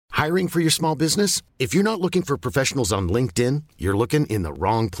Hiring for your small business? If you're not looking for professionals on LinkedIn, you're looking in the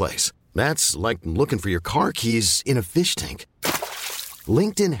wrong place. That's like looking for your car keys in a fish tank.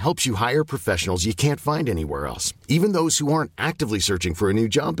 LinkedIn helps you hire professionals you can't find anywhere else, even those who aren't actively searching for a new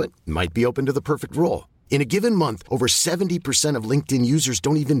job but might be open to the perfect role. In a given month, over 70% of LinkedIn users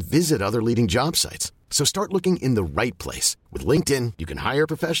don't even visit other leading job sites. So start looking in the right place. With LinkedIn, you can hire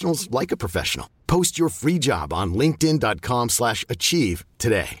professionals like a professional. Post your free job on linkedin.com/achieve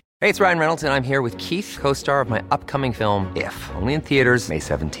today. Hey, it's Ryan Reynolds, and I'm here with Keith, co-star of my upcoming film, If, only in theaters May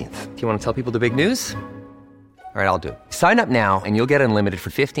 17th. Do you want to tell people the big news? All right, I'll do it. Sign up now and you'll get unlimited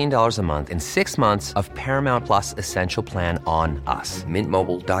for $15 a month and 6 months of Paramount Plus Essential Plan on us.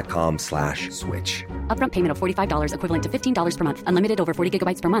 MintMobile.com/switch. Upfront payment of $45 equivalent to $15 per month. Unlimited over 40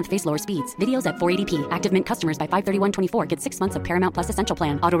 gigabytes per month. Face lower speeds. Videos at 480p. Active Mint customers by 531.24 get 6 months of Paramount Plus Essential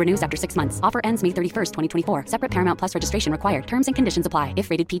Plan. Auto renews after 6 months. Offer ends May 31st, 2024. Separate Paramount Plus registration required. Terms and conditions apply if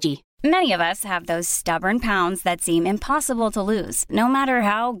rated PG. Many of us have those stubborn pounds that seem impossible to lose, no matter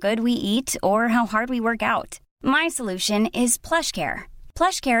how good we eat or how hard we work out. My solution is PlushCare.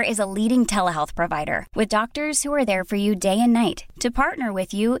 PlushCare is a leading telehealth provider with doctors who are there for you day and night to partner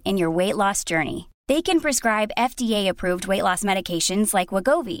with you in your weight loss journey. They can prescribe FDA-approved weight loss medications like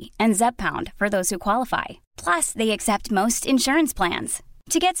Wegovy and Zepbound for those who qualify. Plus, they accept most insurance plans.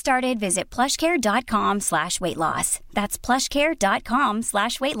 To get started, visit plushcare.com/weightloss. That's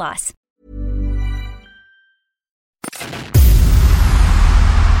plushcare.com/weightloss.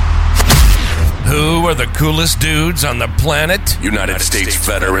 Who are the coolest dudes on the planet? United States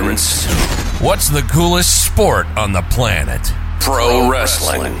veterans. What's the coolest sport on the planet? Pro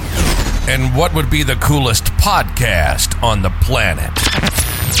wrestling. And what would be the coolest podcast on the planet?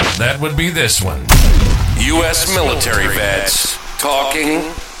 That would be this one. U.S. military vets talking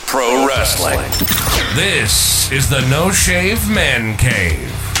pro wrestling. This is the No Shave Man Cave.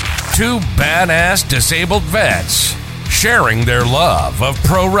 Two badass disabled vets sharing their love of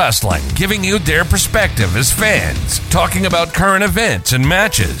pro wrestling, giving you their perspective as fans, talking about current events and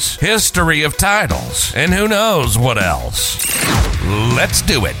matches, history of titles, and who knows what else. Let's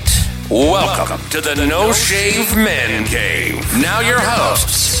do it. Welcome to the No Shave Men Cave. Now your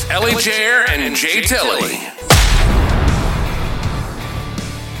hosts, Ellie Jair and Jay Tilley.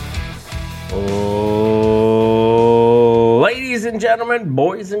 Ladies and gentlemen,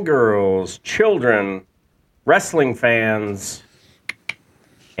 boys and girls, children, wrestling fans,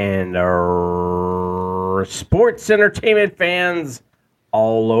 and sports entertainment fans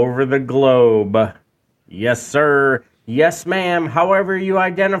all over the globe. Yes, sir. Yes, ma'am. However you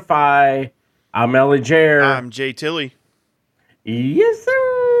identify. I'm Ellie Jair. I'm Jay Tilley. Yes,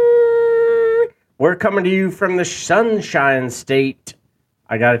 sir. We're coming to you from the Sunshine State.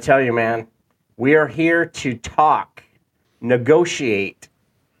 I got to tell you, man, we are here to talk, negotiate,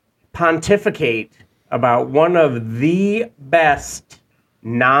 pontificate about one of the best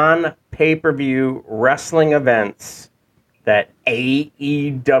non-pay-per-view wrestling events that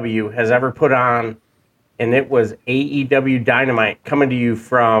AEW has ever put on, and it was AEW Dynamite coming to you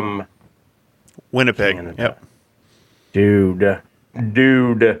from Winnipeg. Canada. Yep.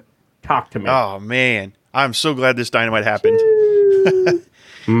 Dude, talk to me. Oh, man. I'm so glad this Dynamite happened.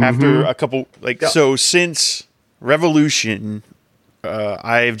 After a couple, so since Revolution,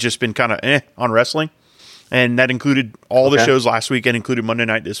 I've just been kind of on wrestling. And that included all the shows last week and included Monday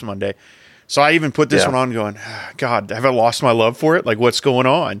night this Monday. So I even put this one on going, God, have I lost my love for it? Like, what's going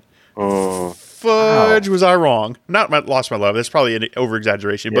on? Fudge, was I wrong? Not lost my love. That's probably an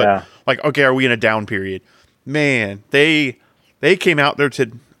over-exaggeration. But, okay, are we in a down period? Man, they came out there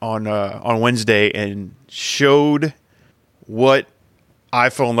on Wednesday and showed what I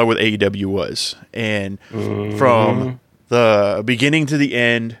fell in love with AEW was. And from the beginning to the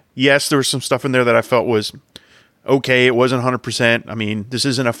end, yes, there was some stuff in there that I felt was okay. It wasn't 100%. I mean, this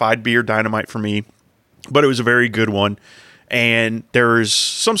isn't a 5-beer Dynamite for me, but it was a very good one. And there's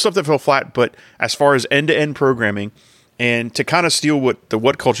some stuff that fell flat, but as far as end-to-end programming, and to kind of steal what the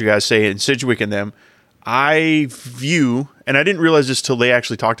What Culture guys say and Sidgwick and them, I view, and I didn't realize this till they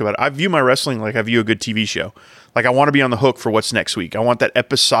actually talked about it, I view my wrestling like I view a good TV show. Like, I want to be on the hook for what's next week. I want that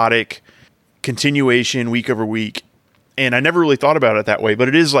episodic continuation week over week. And I never really thought about it that way, but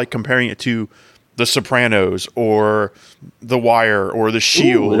it is like comparing it to The Sopranos or The Wire or The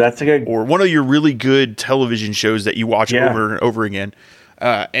Shield. Ooh, that's a good... Or one of your really good television shows that you watch over and over again.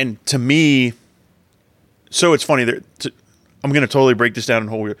 And to me, so it's funny. I'm going to totally break this down and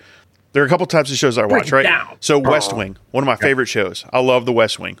hold. There are a couple types of shows I watch, right? Down. So West Wing, one of my favorite shows. I love The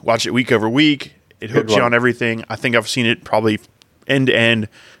West Wing. Watch it week over week. It hooks you on everything. I think I've seen it probably end to end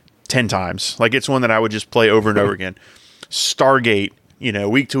 10 times. Like, it's one that I would just play over and over again. Stargate,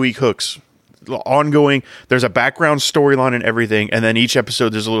 week to week hooks, ongoing. There's a background storyline and everything, and then each episode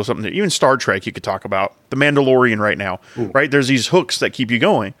there's a little something. Even Star Trek you could talk about. The Mandalorian right now, right? There's these hooks that keep you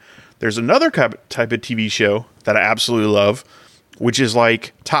going. There's another type of TV show that I absolutely love, which is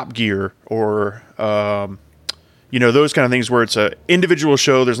like Top Gear or those kind of things where it's a individual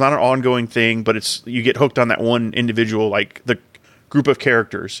show. There's not an ongoing thing, but you get hooked on that one individual, like the group of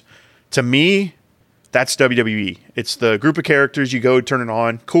characters. To me, that's WWE. It's the group of characters. You go turn it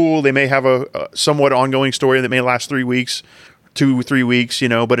on. Cool. They may have a somewhat ongoing story that may last 3 weeks, 2-3 weeks,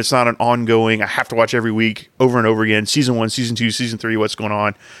 but it's not an ongoing, I have to watch every week over and over again. Season 1, Season 2, Season 3, what's going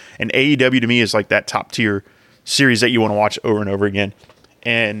on. And AEW to me is like that top tier series that you want to watch over and over again.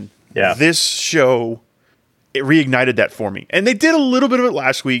 And this show, it reignited that for me. And they did a little bit of it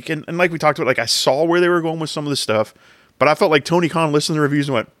last week. And like we talked about, like I saw where they were going with some of the stuff. But I felt like Tony Khan listened to the reviews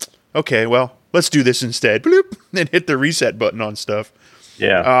and went, okay, well, let's do this instead. Bloop, and hit the reset button on stuff.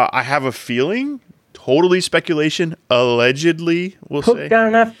 Yeah. I have a feeling, totally speculation, allegedly, we'll say. Hooked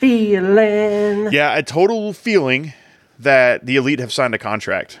on a feeling. Yeah, a total feeling that the Elite have signed a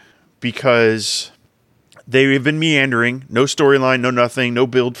contract because they've been meandering. No storyline, no nothing, no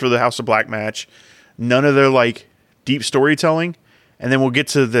build for the House of Black match. None of their, like, deep storytelling. And then we'll get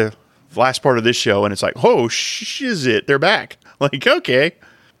to the last part of this show, and it's like, oh, shit, they're back. Like, okay.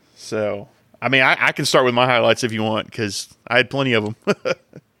 So, I mean, I can start with my highlights if you want, because I had plenty of them.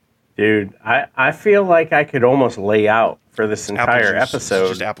 Dude, I feel like I could almost lay out for this entire episode.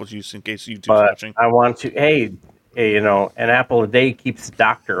 Just apple juice in case YouTube's but watching. I want to, hey, an apple a day keeps the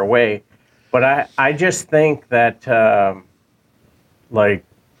doctor away. But I just think that, like,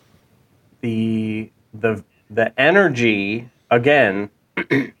 the energy, again,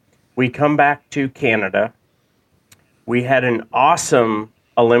 we come back to Canada. We had an awesome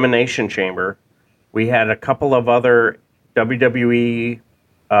Elimination Chamber. We had a couple of other WWE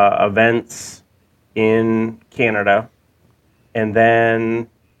events in Canada. And then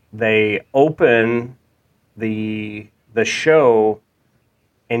they open the show,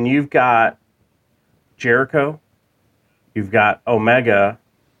 and you've got Jericho, you've got Omega,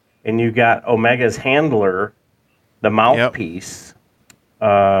 and you've got Omega's handler, the mouthpiece,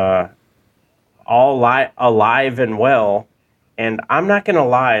 all alive and well. And I'm not gonna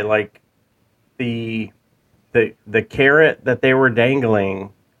lie, like the carrot that they were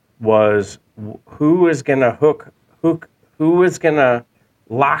dangling was who is gonna who is gonna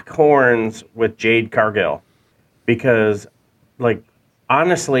lock horns with Jade Cargill, because like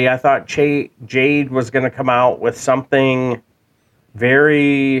honestly, I thought Jade was gonna come out with something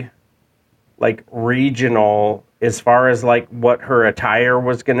very like regional as far as like what her attire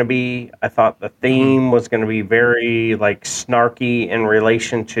was going to be. I thought the theme was going to be very like snarky in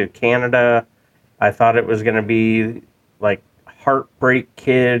relation to Canada. I thought it was going to be like Heartbreak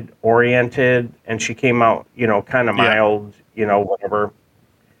Kid oriented, and she came out, kind of mild, whatever.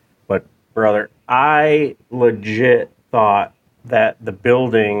 But brother, I legit thought that the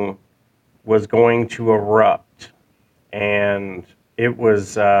building was going to erupt, and it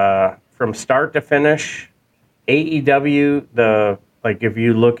was from start to finish. AEW, if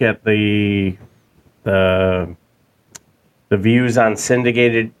you look at the views on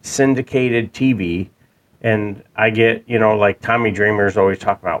syndicated TV, and I get, like Tommy Dreamer's always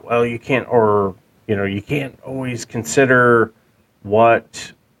talking about, well, you can't always consider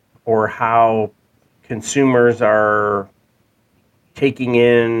what or how consumers are taking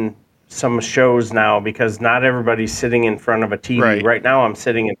in some shows now, because not everybody's sitting in front of a TV. Right now I'm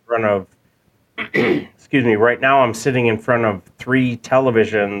sitting in front of right now I'm sitting in front of 3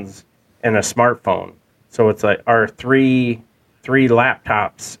 televisions and a smartphone. So it's like, or three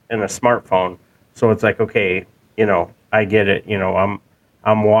laptops and a smartphone. So it's like, okay, I get it.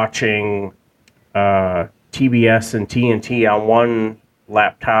 I'm watching TBS and TNT on one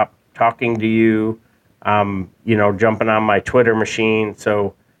laptop, talking to you. Jumping on my Twitter machine.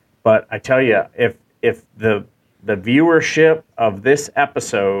 So, but I tell you, if the viewership of this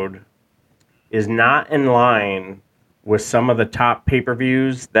episode is not in line with some of the top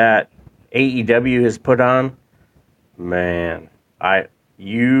pay-per-views that AEW has put on, man,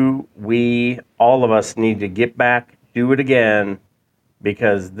 we, all of us need to get back, do it again,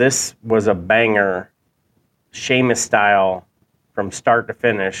 because this was a banger, Sheamus style, from start to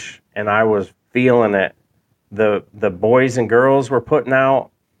finish, and I was feeling it. The boys and girls were putting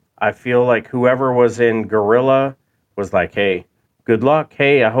out. I feel like whoever was in Gorilla was like, hey, good luck.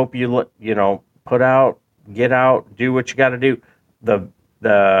 Hey, I hope you put out, get out, do what you got to do.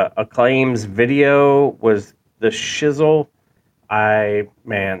 The Acclaim's video was the shizzle. I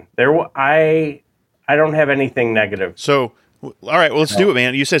don't have anything negative. So All right, well, let's do it,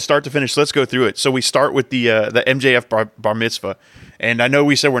 man. You said start to finish. Let's go through it. So we start with the MJF bar mitzvah. And I know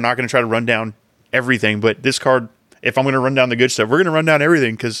we said we're not going to try to run down everything, but this card, if I'm going to run down the good stuff, we're going to run down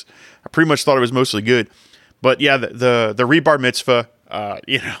everything because I pretty much thought it was mostly good. But yeah, the rebar mitzvah,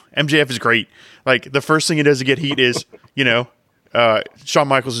 MJF is great. Like, the first thing he does to get heat is, Shawn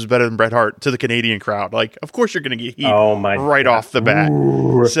Michaels is better than Bret Hart to the Canadian crowd. Like, of course you're going to get heat right off the bat.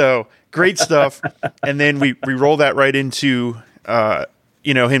 Ooh. So great stuff. And then we roll that right into,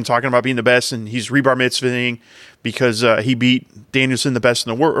 him talking about being the best, and he's rebar mitzvahing because he beat Danielson, the best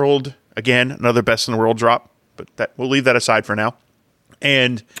in the world. Again, another best in the world drop, but we'll leave that aside for now.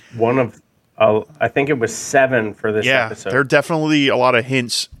 And one of, I think it was 7 for this episode. There are definitely a lot of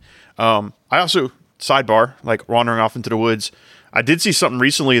hints. I also, sidebar, like wandering off into the woods, I did see something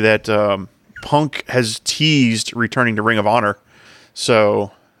recently that Punk has teased returning to Ring of Honor.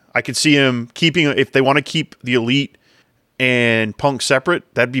 So I could see him keeping, if they want to keep the Elite and Punk separate,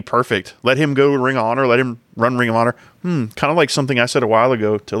 that'd be perfect. Let him go to Ring of Honor. Let him run Ring of Honor. Kind of like something I said a while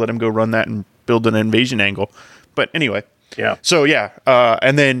ago, to let him go run that and build an invasion angle. But anyway. Yeah. So yeah.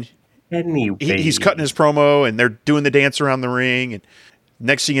 And then he's cutting his promo and they're doing the dance around the ring. And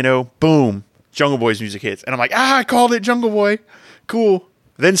next thing you know, boom, Jungle Boy's music hits. And I'm like, I called it, Jungle Boy. Cool.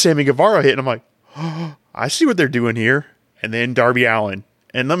 Then Sammy Guevara hit and I'm like, I see what they're doing here. And then Darby Allin.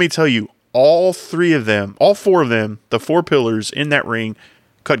 And let me tell you, all 4 of them, the 4 pillars in that ring,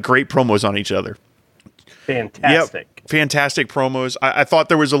 cut great promos on each other. Fantastic. Yep, fantastic promos. I thought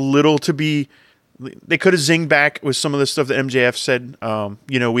there was a little to be, they could have zinged back with some of the stuff that MJF said.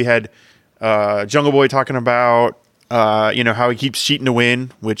 We had Jungle Boy talking about, how he keeps cheating to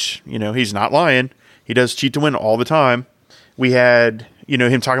win, which, he's not lying. He does cheat to win all the time. We had,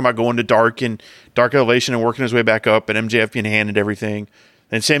 him talking about going to Dark and Dark Elevation and working his way back up, and MJF being handed everything.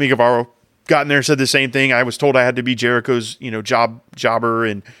 And Sammy Guevara got in there and said the same thing. I was told I had to be Jericho's, jobber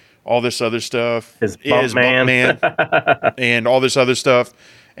and all this other stuff. His bump man. And all this other stuff.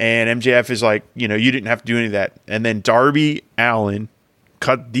 And MJF is like, you didn't have to do any of that. And then Darby Allin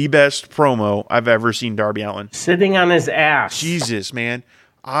cut the best promo I've ever seen Darby Allin. Sitting on his ass. Jesus, man.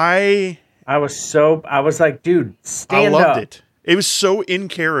 I was like, dude, stand up. I loved it. It was so in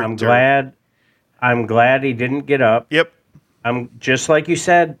character. I'm glad he didn't get up. Yep. I'm just like you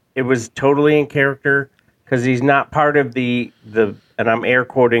said, it was totally in character because he's not part of the and I'm air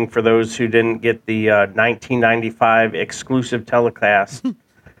quoting for those who didn't get the 1995 exclusive telecast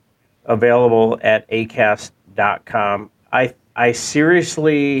available at acast.com. I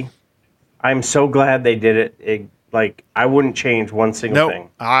seriously, I'm so glad they did it. I wouldn't change one single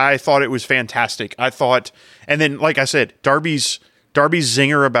thing. I thought it was fantastic. And then, like I said, Darby's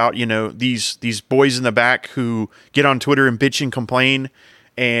zinger about, these boys in the back who get on Twitter and bitch and complain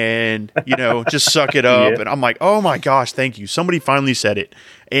and, just suck it up. Yeah. And I'm like, oh my gosh, thank you. Somebody finally said it.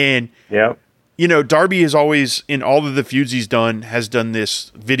 And, Darby is always, in all of the feuds he's done, has done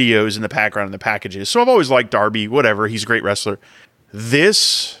this videos in the background and the packages. So I've always liked Darby, whatever. He's a great wrestler.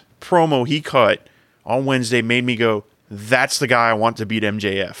 This promo he cut on Wednesday made me go, that's the guy I want to beat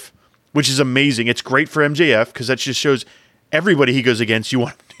MJF, which is amazing. It's great for MJF because that just shows everybody he goes against, you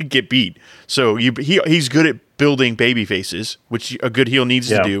want to get beat. So he's good at building baby faces, which a good heel needs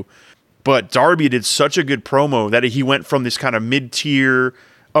to do. But Darby did such a good promo that he went from this kind of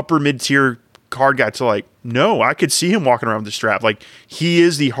upper mid-tier card guy to no, I could see him walking around with the strap. Like, he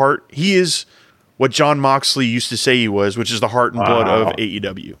is the heart. He is what John Moxley used to say he was, which is the heart and blood of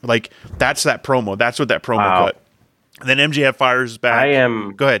AEW. Like, that's that promo. That's what that promo cut. And then MJF fires back.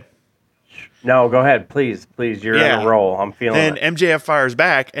 Go ahead. No, go ahead. Please. You're on a roll. I'm feeling it. And MJF fires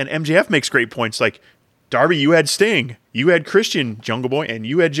back, and MJF makes great points. Like, Darby, you had Sting. You had Christian, Jungle Boy, and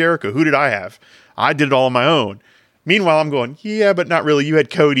you had Jericho. Who did I have? I did it all on my own. Meanwhile, I'm going, yeah, but not really. You had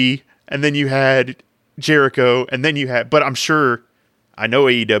Cody, and then you had Jericho, and then you had... But I'm sure, I know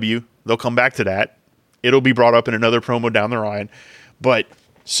AEW, they'll come back to that. It'll be brought up in another promo down the line. But,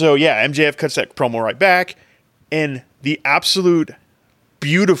 so yeah, MJF cuts that promo right back, and the absolute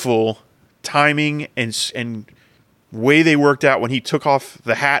beautiful timing and way they worked out when he took off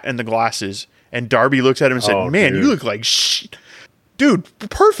the hat and the glasses, and Darby looks at him and said, man, you look like shit. Dude,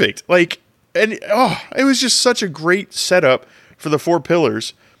 perfect. It was just such a great setup for the 4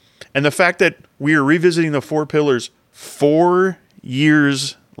 pillars. And the fact that we are revisiting the 4 pillars 4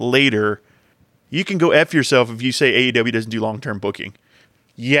 years later, you can go F yourself if you say AEW doesn't do long-term booking.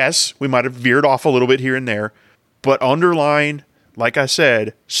 Yes, we might have veered off a little bit here and there, but underlying, like I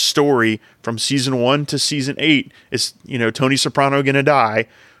said, story from season 1 to season 8 is, Tony Soprano going to die,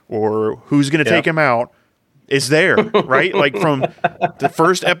 or who's going to take him out. is there, right? Like from the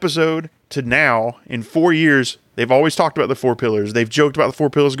first episode to now, in 4 years, they've always talked about the 4 pillars. They've joked about the 4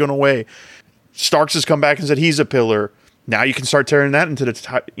 pillars going away. Starks has come back and said he's a pillar. Now you can start tearing that into the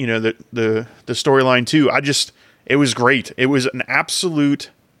storyline too. It was great. It was an absolute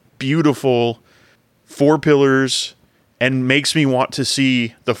beautiful 4 pillars, and makes me want to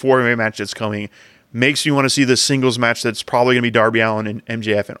see the 4-way match that's coming. Makes me want to see the singles match that's probably going to be Darby Allin and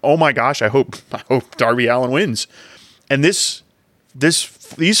MJF. And oh my gosh, I hope Darby Allin wins. And these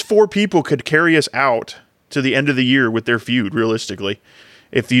 4 people could carry us out to the end of the year with their feud, realistically.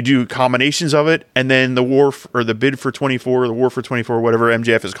 If you do combinations of it, and then the bid for 24, the war for 24, whatever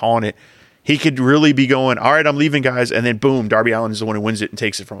MJF is calling it, he could really be going, all right, I'm leaving, guys. And then boom, Darby Allin is the one who wins it and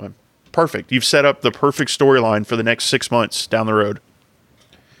takes it from him. Perfect. You've set up the perfect storyline for the next 6 months down the road.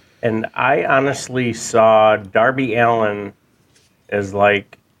 And I honestly saw Darby Allin as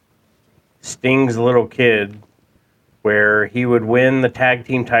like Sting's little kid, where he would win the tag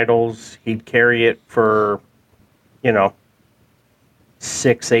team titles. He'd carry it for,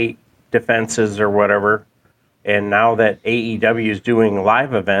 6-8 defenses or whatever. And now that AEW is doing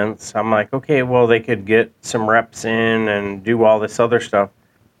live events, I'm like, okay, well, they could get some reps in and do all this other stuff.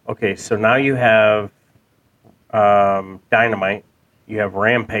 Okay, so now you have Dynamite. You have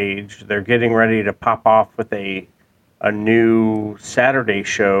Rampage. They're getting ready to pop off with a new Saturday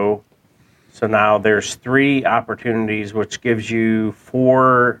show. So now there's 3 opportunities, which gives you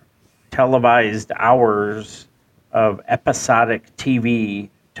 4 televised hours of episodic TV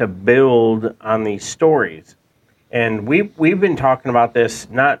to build on these stories. And we've been talking about this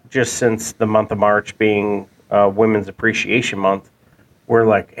not just since the month of March being Women's Appreciation Month. We're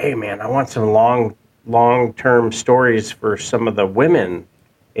like, hey, man, I want some long-term stories for some of the women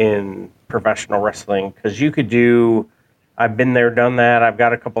in professional wrestling, because you could do I've been there, done that. I've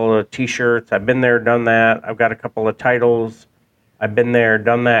got a couple of t-shirts. I've been there, done that. I've got a couple of titles. I've been there,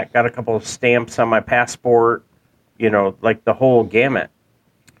 done that. Got a couple of stamps on my passport, like the whole gamut.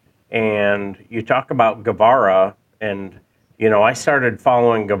 And you talk about Guevara, and I started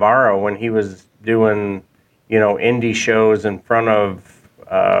following Guevara when he was doing indie shows in front of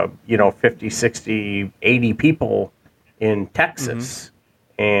 50, 60, 80 people in Texas. Mm-hmm.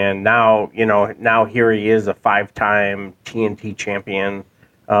 And now here he is, a 5-time TNT champion.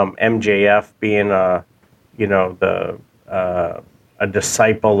 MJF being a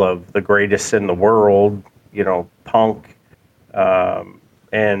disciple of the greatest in the world, Punk.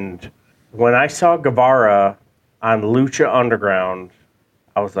 And when I saw Guevara on Lucha Underground,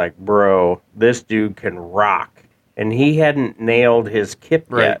 I was like, bro, this dude can rock. And he hadn't nailed his kip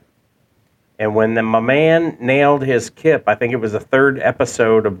yet. And when my man nailed his kip, I think it was the 3rd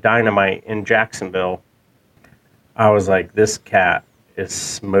episode of Dynamite in Jacksonville, I was like, this cat is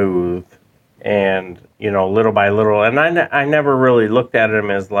smooth. And, little by little. And I never really looked at him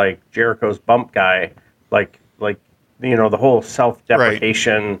as like Jericho's bump guy. Like the whole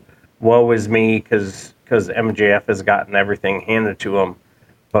self-deprecation, woe is me, because MJF has gotten everything handed to him.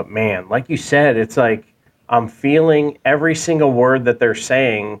 But, man, like you said, it's like I'm feeling every single word that they're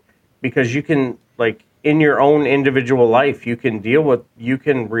saying, because you can, like, in your own individual life, you can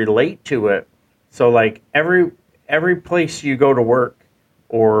relate to it. So, like, every place you go to work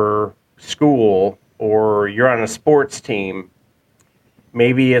or school, or you're on a sports team,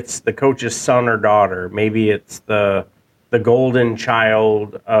 maybe it's the coach's son or daughter, maybe it's the golden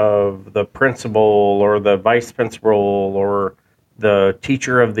child of the principal or the vice principal or the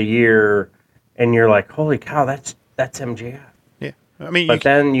teacher of the year, and you're like, holy cow, that's MJF. I mean,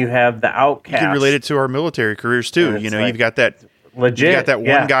 then you have the outcast. You can relate it to our military careers too. You've got that legit. You got that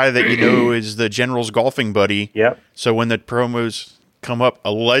one guy that is the general's golfing buddy. Yep. So when the promos come up,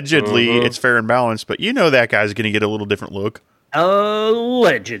 allegedly it's fair and balanced, but that guy's going to get a little different look.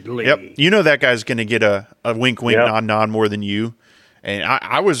 Allegedly. Yep. That guy's going to get a wink, nod more than you. And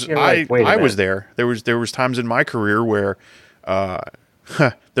I was there. There was times in my career where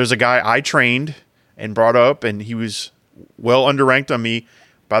there's a guy I trained and brought up, and he was well underranked on me.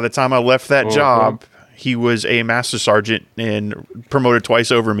 By the time I left that job, he was a master sergeant and promoted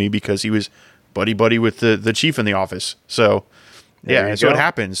twice over me because he was buddy with the chief in the office. So so it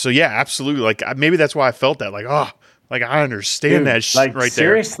happens. So absolutely. Like maybe that's why I felt that. Like I understand that right there.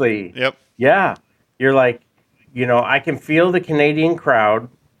 Seriously. Yep. Yeah. You're like, I can feel the Canadian crowd.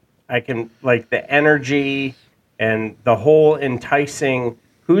 I can the energy and the whole enticing.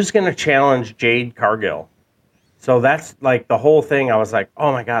 Who's going to challenge Jade Cargill? So that's the whole thing. I was like,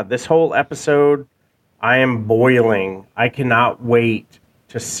 oh my God, this whole episode, I am boiling. I cannot wait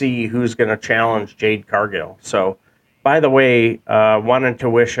to see who's going to challenge Jade Cargill. So, by the way, wanted to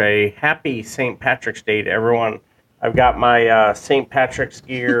wish a happy St. Patrick's Day to everyone. I've got my St. Patrick's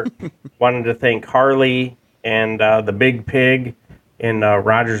gear. Wanted to thank Harley and the Big Pig in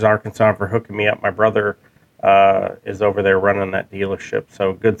Rogers, Arkansas, for hooking me up. My brother is over there running that dealership.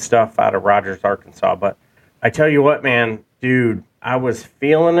 So good stuff out of Rogers, Arkansas. But I tell you what, man, dude, I was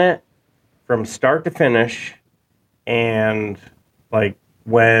feeling it from start to finish. And like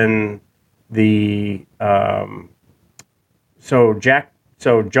when the so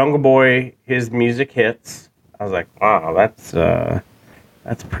Jungle Boy, his music hits, I was like, wow,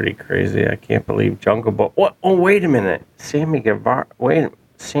 that's pretty crazy. I can't believe Jungle Boy. What? Oh, wait a minute, Sammy Guevara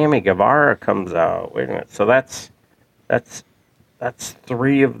comes out. Wait a minute. So that's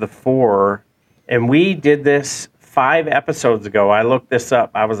 3 of the 4, and we did this 5 episodes ago. I looked this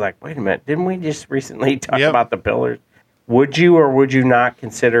up. I was like, wait a minute, didn't we just recently talk about the Pillars? Would you or would you not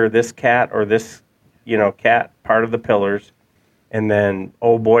consider this cat or this, cat part of the Pillars? And then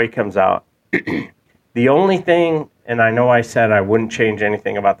old boy comes out. The only thing, and I know I said I wouldn't change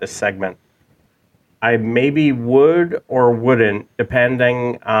anything about this segment, I maybe would or wouldn't,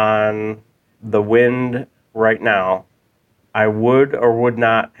 depending on the wind right now, I would or would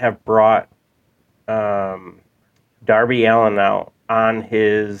not have brought Darby Allin out on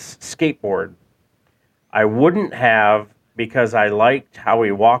his skateboard. I wouldn't have, because I liked how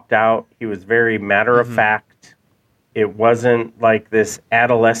he walked out. He was very matter of fact. It wasn't like this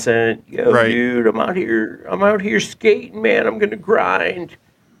adolescent, dude, I'm out here skating, man. I'm going to grind.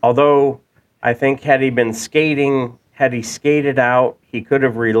 Although I think had he skated out, he could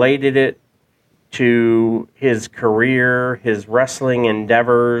have related it to his career, his wrestling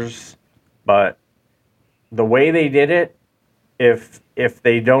endeavors. But the way they did it, if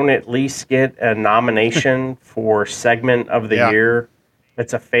they don't at least get a nomination for segment of the year,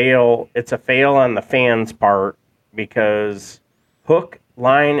 it's a fail. It's a fail on the fans' part, because hook,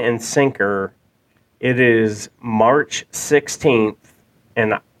 line, and sinker, it is March 16th,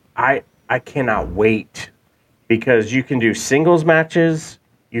 and I cannot wait, because you can do singles matches,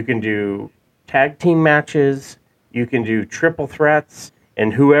 you can do tag team matches, you can do triple threats,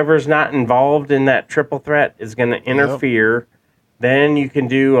 and whoever's not involved in that triple threat is going to interfere. Yep. Then you can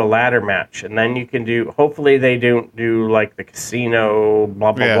do a ladder match, and then you can do, hopefully they don't do like the casino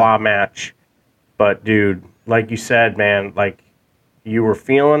blah, blah, blah match. But dude, like you said, man, like you were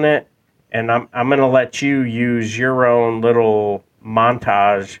feeling it, and I'm going to let you use your own little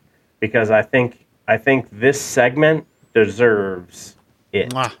montage, because I think this segment deserves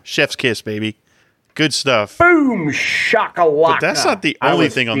it. Mwah, chef's kiss, baby. Good stuff. Boom, shakalaka. But that's not the only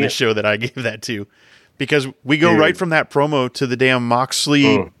thing on this show that I gave that to, because we go right from that promo to the damn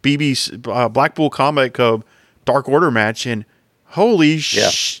Moxley BB Blackpool Combat Club Dark Order match, and holy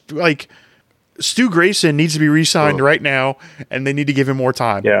like Stu Grayson needs to be re-signed right now, and they need to give him more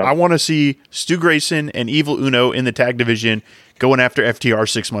time. Yeah. I want to see Stu Grayson and Evil Uno in the tag division going after FTR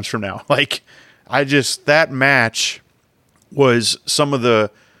 6 months from now. Like, that match was some of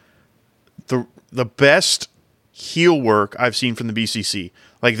the best heel work I've seen from the BCC.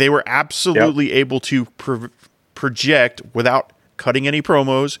 Like, they were absolutely able to project without cutting any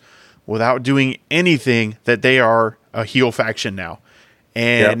promos, without doing anything, that they are a heel faction now.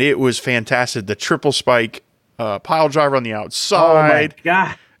 And it was fantastic. The triple spike pile driver on the outside. Oh, my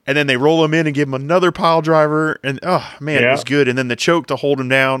God. And then they roll him in and give him another pile driver. And, oh, man, it was good. And then the choke to hold him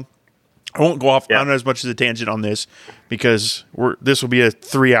down. I won't go off on as much as a tangent on this, because this will be a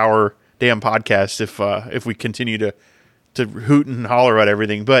 3-hour damn podcast if we continue to hoot and holler at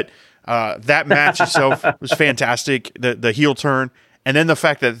everything. But that match itself was fantastic. The heel turn. And then the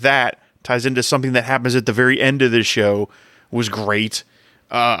fact that ties into something that happens at the very end of the show was great.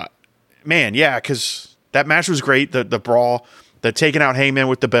 Because that match was great. The brawl, the taking out Hangman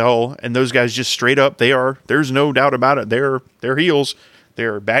with the bell, and those guys just straight up, there's no doubt about it. They're heels.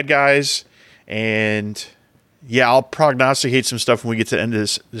 They're bad guys. And I'll prognosticate some stuff when we get to the end of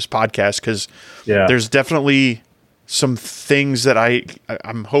this podcast, because there's definitely some things that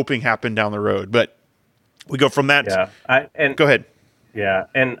I'm hoping happen down the road. But we go from that. Go ahead. Yeah,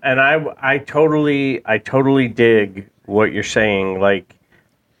 and I totally dig what you're saying. Like,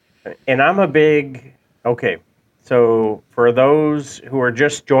 and I'm a big so for those who are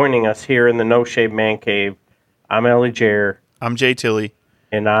just joining us here in the No Shave Man Cave, I'm Ellie Jair. I'm Jay Tilley.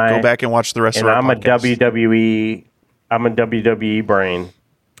 And I go back and watch the rest of our podcast. I'm a WWE brain,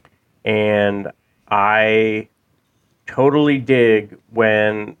 and I totally dig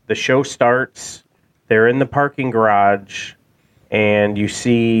when the show starts. They're in the parking garage, and you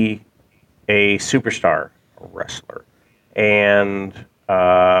see a superstar, a wrestler, and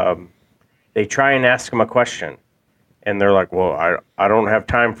they try and ask him a question. and they're like, well, I don't have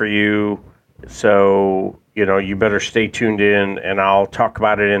time for you, so you better stay tuned in, and I'll talk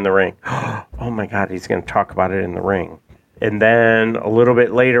about it in the ring. Oh my God, he's going to talk about it in the ring. And then a little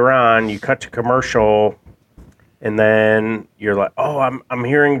bit later on, you cut to commercial, and then you're like, oh, I'm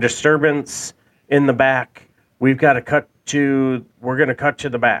hearing disturbance in the back. We're going to cut to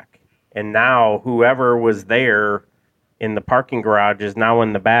the back. And now whoever was there in the parking garage is now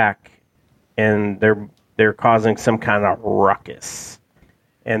in the back, and they're causing some kind of ruckus.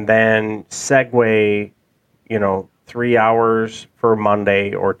 And then segue, 3 hours for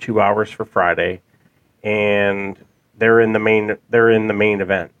Monday or 2 hours for Friday, and they're in the main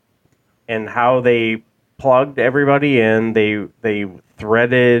event. And how they plugged everybody in, they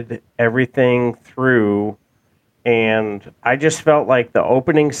threaded everything through, and I just felt like the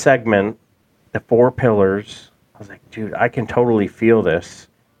opening segment, the 4 pillars, I was like, dude, I can totally feel this.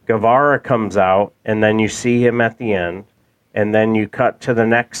 Guevara comes out, and then you see him at the end, and then you cut to the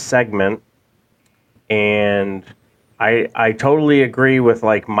next segment, and I totally agree with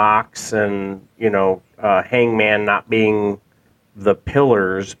like Mox and Hangman not being the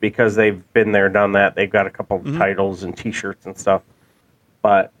pillars, because they've been there, done that. They've got a couple of titles and T-shirts and stuff.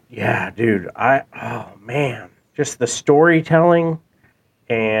 But yeah, dude, oh man, just the storytelling,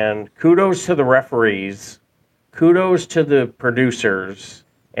 and kudos to the referees, kudos to the producers,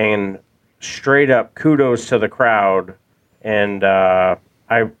 and straight up kudos to the crowd. And I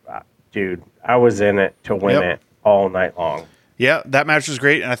was in it to win it all night long. Yeah, that match was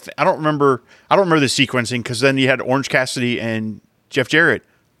great, and I don't remember the sequencing, because then you had Orange Cassidy and Jeff Jarrett,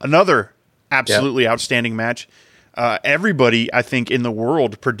 another absolutely outstanding match. Everybody, I think, in the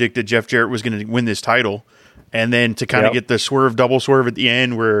world predicted Jeff Jarrett was going to win this title, and then to kind of get the double swerve at the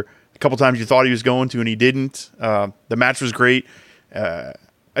end, where a couple times you thought he was going to and he didn't. The match was great.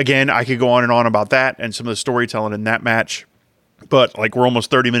 Again, I could go on and on about that and some of the storytelling in that match. But like, we're almost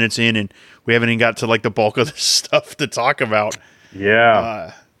 30 minutes in, and we haven't even got to like the bulk of the stuff to talk about.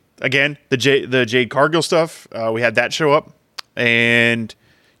 Yeah. Again, the Jade Cargill stuff, we had that show up, and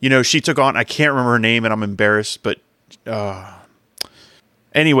she took on, I can't remember her name, and I'm embarrassed, but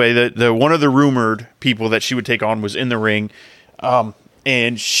anyway, the one of the rumored people that she would take on was in the ring,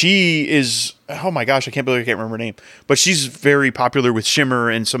 and she is, oh my gosh, I can't believe I can't remember her name, but she's very popular with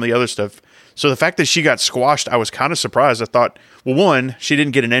Shimmer and some of the other stuff. So the fact that she got squashed, I was kind of surprised. I thought, well, 1, she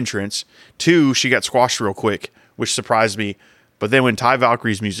didn't get an entrance. 2, she got squashed real quick, which surprised me. But then when Ty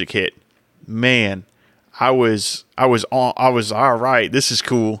Valkyrie's music hit, man, I was all right. This is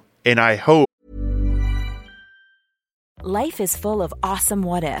cool, and I hope. Life is full of awesome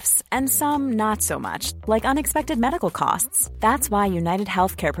what ifs, and some not so much, like unexpected medical costs. That's why United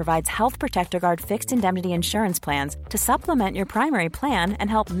Healthcare provides Health Protector Guard fixed indemnity insurance plans to supplement your primary plan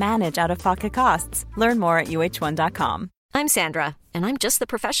and help manage out-of-pocket costs. Learn more at uh1.com. I'm Sandra, and I'm just the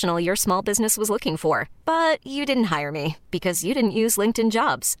professional your small business was looking for. But you didn't hire me because you didn't use LinkedIn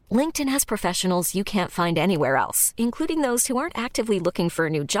Jobs. LinkedIn has professionals you can't find anywhere else, including those who aren't actively looking for a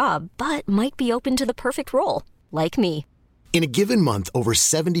new job, but might be open to the perfect role, like me. In a given month, over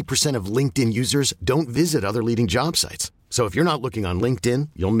 70% of LinkedIn users don't visit other leading job sites. So if you're not looking on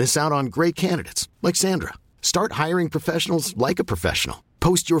LinkedIn, you'll miss out on great candidates like Sandra. Start hiring professionals like a professional.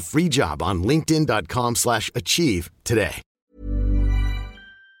 Post your free job on linkedin.com/achieve today.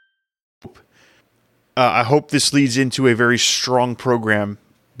 I hope this leads into a very strong program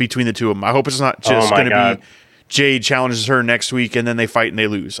between the two of them. I hope it's not just going to be Jade challenges her next week and then they fight and they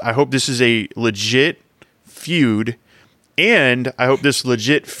lose. I hope this is a legit feud. And I hope this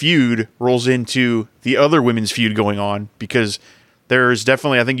legit feud rolls into the other women's feud going on, because there's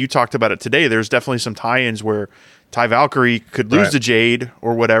definitely, I think you talked about it today, there's definitely some tie-ins where Ty Valkyrie could lose to Jade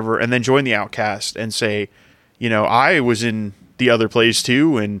or whatever and then join the Outcast and say, I was in the other place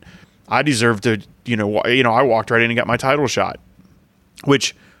too, and I deserve to, I walked right in and got my title shot,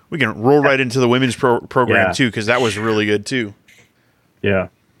 which we can roll right into the women's program too, because that was really good too. Yeah.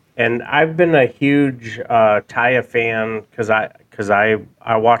 And I've been a huge Taya fan because I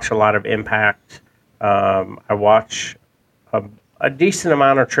watch a lot of Impact. I watch a decent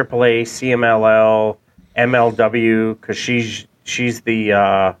amount of AAA, CMLL, MLW, because she's the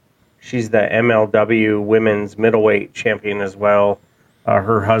MLW women's middleweight champion as well.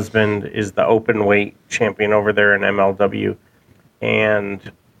 Her husband is the open weight champion over there in MLW,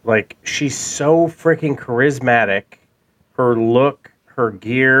 and like, she's so freaking charismatic. Her look, her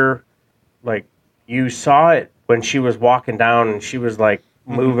gear, like, you saw it when she was walking down and she was like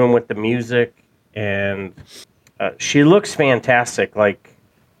moving with the music, and she looks fantastic. Like,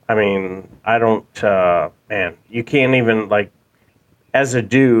 I mean, I don't, man, you can't even, like, as a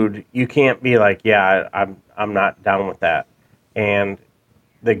dude, you can't be like, yeah, I'm not down with that. And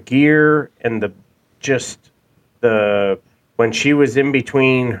the gear and when she was in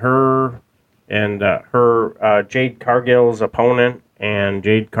between her and Jade Cargill's opponent and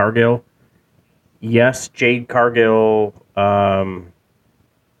Jade Cargill, yes, Jade Cargill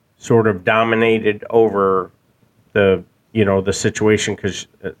sort of dominated over the situation because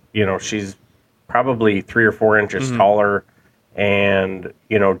she's probably 3 or 4 inches taller, and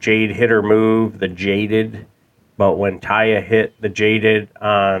Jade hit her move, the Jaded. But when Taya hit the Jaded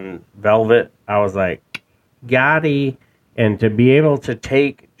on Velvet, I was like, Gotti. And to be able to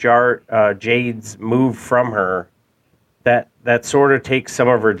take Jade's move from her, that sort of takes some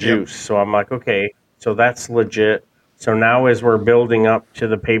of her juice. Yep. So I'm like, okay, so that's legit. So now as we're building up to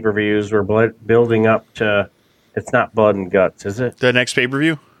the pay-per-views, we're building up to, it's not Blood and Guts, is it? The next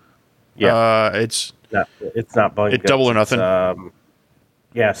pay-per-view? Yeah. It's not Blood and Guts. It's Double or Nothing.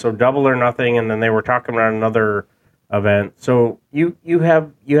 Yeah, so Double or Nothing, and then they were talking about another event. So you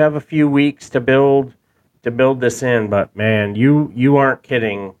have a few weeks to build this in, but man, you aren't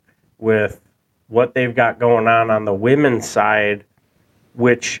kidding with what they've got going on the women's side,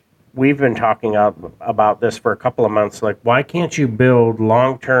 which we've been talking about this for a couple of months. Like, why can't you build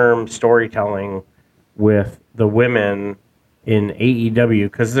long-term storytelling with the women in AEW?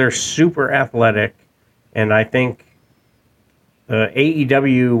 Because they're super athletic, and I think the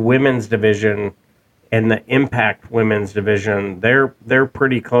AEW women's division and the Impact women's division, they're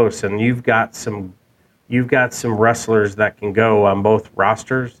pretty close, and you've got some wrestlers that can go on both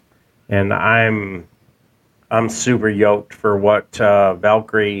rosters, and I'm super yoked for what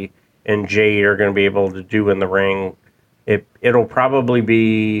Valkyrie and Jade are going to be able to do in the ring. It'll probably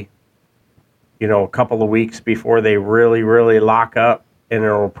be a couple of weeks before they really, really lock up, and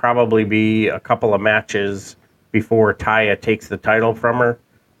it'll probably be a couple of matches before Taya takes the title from her.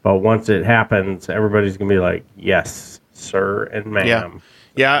 But once it happens, everybody's going to be like, yes, sir and ma'am.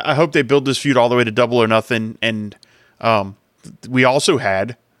 Yeah, I hope they build this feud all the way to Double or Nothing. And we also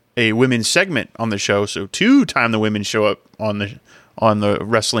had a women's segment on the show. So 2-time the women show up on the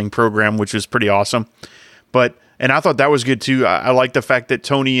wrestling program, which was pretty awesome. And I thought that was good too. I like the fact that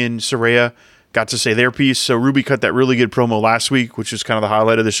Tony and Saraya got to say their piece. So Ruby cut that really good promo last week, which was kind of the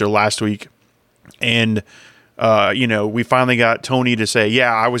highlight of the show last week. And we finally got Tony to say,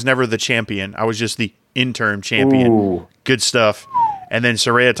 yeah, I was never the champion. I was just the interim champion. Ooh. Good stuff. And then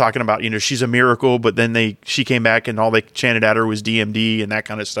Saraya talking about, she's a miracle, but then she came back and all they chanted at her was DMD and that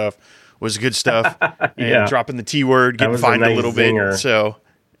kind of stuff was good stuff. And dropping the T word, getting fined a little bit. So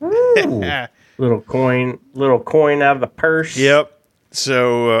little coin out of the purse. Yep.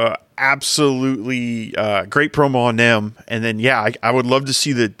 So absolutely great promo on them. And then, I would love to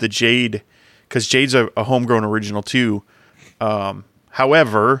see the Jade, because Jade's a homegrown original too.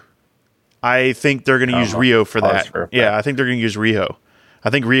 However, I think they're going to use Rio for that. I think they're going to use Rio. I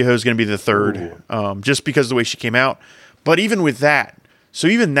think Rio is going to be the third, just because of the way she came out. But even with that,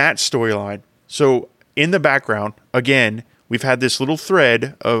 even that storyline. So in the background, again, we've had this little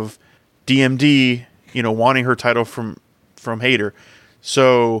thread of DMD, wanting her title from Hayter.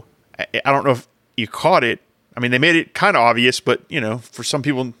 So I don't know if you caught it. I mean, they made it kind of obvious, but for some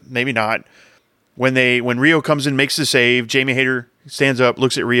people, maybe not. When Rio comes in, makes the save, Jamie Hayter stands up,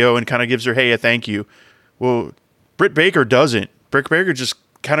 looks at Rio, and kind of gives her, hey, a thank you. Well, Britt Baker doesn't. Britt Baker just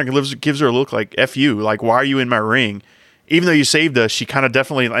kind of gives her a look like, F you, like, why are you in my ring? Even though you saved us, she kind of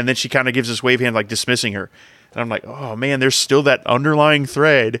definitely, and then she kind of gives this wave hand, like dismissing her. And I'm like, oh man, there's still that underlying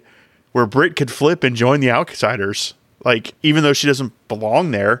thread where Britt could flip and join the Outsiders. Like, even though she doesn't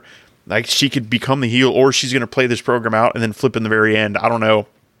belong there, like, she could become the heel, or she's going to play this program out and then flip in the very end. I don't know.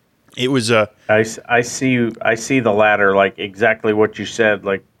 It was I see the latter, like exactly what you said.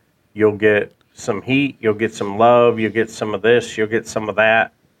 Like, you'll get some heat, you'll get some love, you'll get some of this, you'll get some of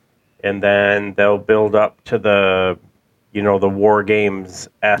that, and then they'll build up to the War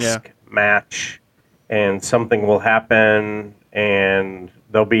Games-esque match, and something will happen, and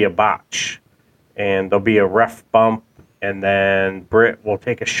there'll be a botch, and there'll be a ref bump, and then Britt will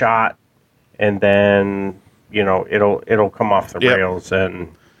take a shot, and then it'll come off the rails.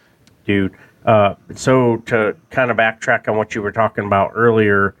 And dude, so to kind of backtrack on what you were talking about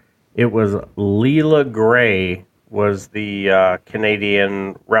earlier, it was Leela Gray was the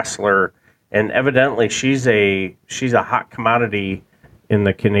Canadian wrestler, and evidently she's a hot commodity in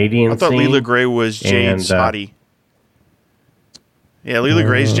the Canadian scene. I thought Leela Gray was Jade's hottie. Yeah, Leela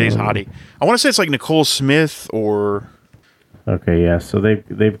Gray's Jade's hottie. I want to say it's like Nicole Smith or... Okay, yeah, so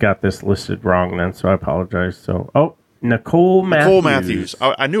they've got this listed wrong then, so I apologize. So, Nicole Matthews. Nicole Matthews.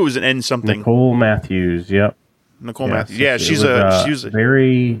 I knew it was an N something. Nicole Matthews, yep. Nicole Matthews. So Yeah, she was a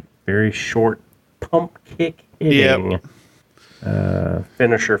very, very short pump kick hitting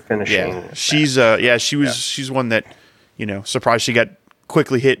finishing. Yeah, she's one that, surprised she got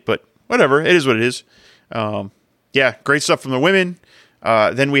quickly hit, but whatever, it is what it is. Yeah, great stuff from the women.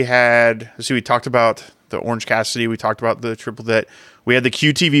 Then we had, we talked about the Orange Cassidy, we talked about the triple threat. We had the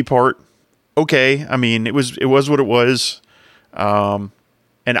QTV part. Okay, I mean, it was what it was. And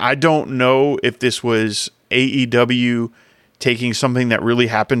I don't know if this was AEW taking something that really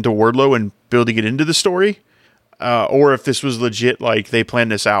happened to Wardlow and building it into the story, or if this was legit, like they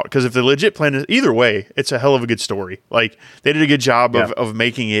planned this out. Because if they legit planned it, either way, it's a hell of a good story. Like they did a good job of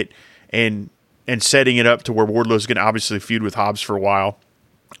making it and setting it up to where Wardlow's going to obviously feud with Hobbs for a while.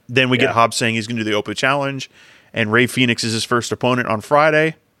 Then we get Hobbs saying he's going to do the Open Challenge, and Rey Fenix is his first opponent on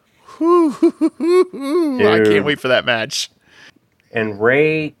Friday. I can't wait for that match. And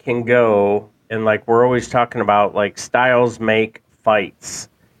Ray can go, and like we're always talking about, like styles make fights,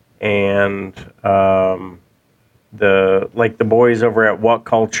 and the boys over at What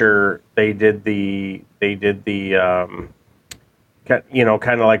Culture, they did the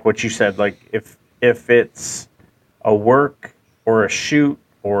kind of like what you said, like if it's a work or a shoot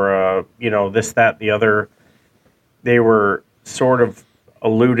or a this, that, the other, they were sort of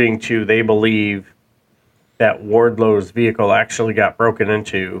alluding to, they believe that Wardlow's vehicle actually got broken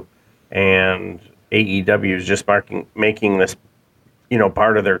into, and AEW is just making this,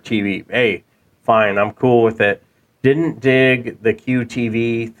 part of their TV. Hey, fine, I'm cool with it. Didn't dig the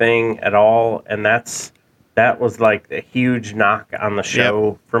QTV thing at all, and that was like a huge knock on the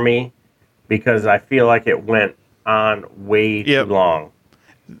show for me, because I feel like it went on way too long.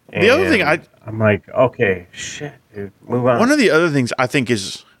 And the other thing I'm like, okay, shit, dude, move on. One of the other things I think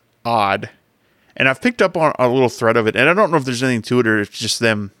is odd, and I've picked up on a little thread of it, and I don't know if there's anything to it or it's just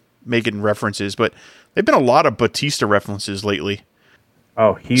them making references, but there've been a lot of Batista references lately.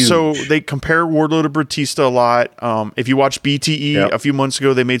 Oh, huge. So they compare Wardlow to Batista a lot. If you watch BTE a few months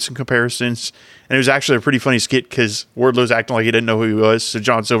ago, they made some comparisons, and it was actually a pretty funny skit because Wardlow's acting like he didn't know who he was. So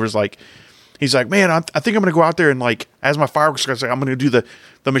John Silver's like, he's like, man, I think I'm going to go out there and like, as my fireworks goes, like, I'm going to do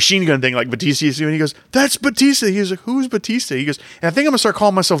the machine gun thing like Batista is doing. He goes, that's Batista. He was like, who's Batista? He goes, and I think I'm going to start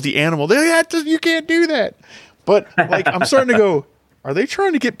calling myself the Animal. They're like, you can't do that. But like, I'm starting to go, are they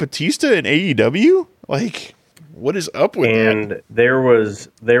trying to get Batista in AEW? Like, what is up with that? And there was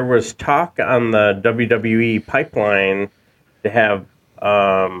talk on the WWE pipeline to have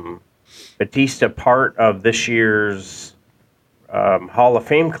Batista part of this year's Hall of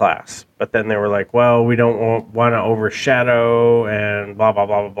Fame class, but then they were like, well, we don't want to overshadow and blah, blah,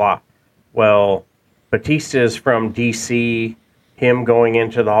 blah, blah, blah. Well, Batista is from DC. Him going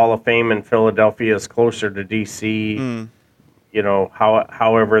into the Hall of Fame in Philadelphia is closer to DC.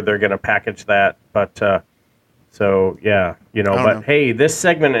 However they're going to package that. But, but hey, this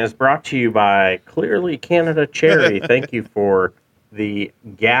segment is brought to you by Clearly Canada Cherry. Thank you for the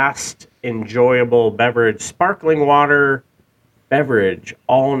gassed, enjoyable beverage, sparkling water beverage,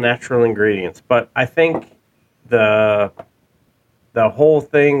 all natural ingredients. But I think the whole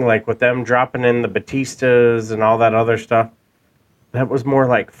thing, like with them dropping in the Batistas and all that other stuff, that was more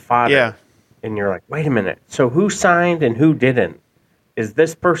like fodder. Yeah. And you're like, wait a minute. So who signed and who didn't? Is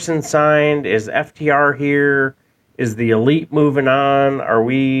this person signed? Is FTR here? Is the Elite moving on? Are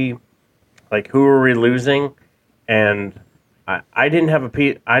we like, who are we losing? And I didn't have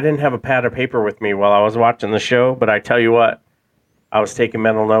a pad of paper with me while I was watching the show, but I tell you what, I was taking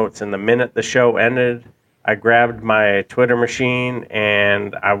mental notes, and the minute the show ended, I grabbed my Twitter machine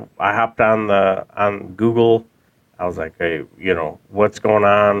and I hopped on Google. I was like, hey, what's going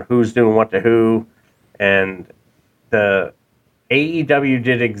on? Who's doing what to who? And the AEW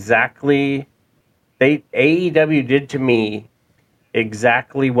did to me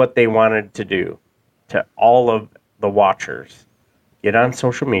exactly what they wanted to do to all of the watchers. Get on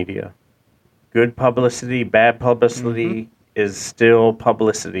social media. Good publicity, bad publicity is still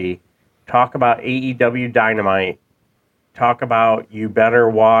publicity. Talk about AEW Dynamite. Talk about you better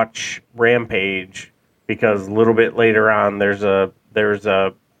watch Rampage, because a little bit later on there's a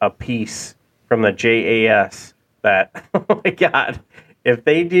piece from the JAS that, oh my God, if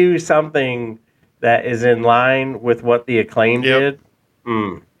they do something that is in line with what the Acclaim did,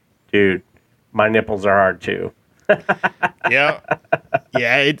 dude, my nipples are hard too. Yeah.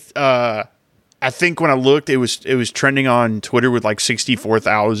 It's I think when I looked, it was trending on Twitter with like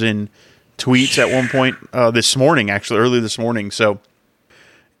 64,000 tweets at one point this morning, actually early this morning. So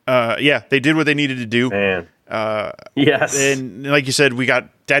they did what they needed to do. Man. Yes. And like you said, we got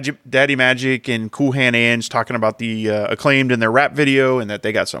Daddy Magic and Cool Hand Ange talking about the Acclaimed in their rap video, and that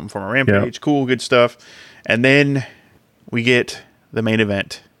they got something from a Rampage. Yep. Cool, good stuff. And then we get the main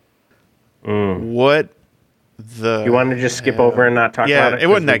event. What the... You want to just skip over and not talk about it? Yeah, it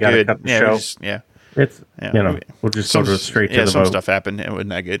wasn't that good. Cut the Yeah, show. It's, we'll just go straight to the some vote. stuff happened. It wasn't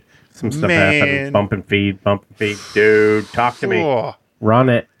that good. Some stuff happened. Bump and feed. Dude, talk to me. Oh, Run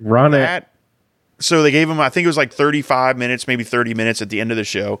it. So they gave him, I think it was like 35 minutes, maybe 30 minutes at the end of the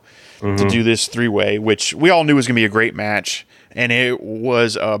show to do this 3-way, which we all knew was going to be a great match, and it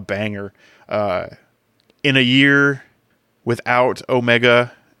was a banger. In a year without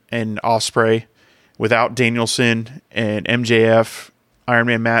Omega and Ospreay, without Danielson and MJF Iron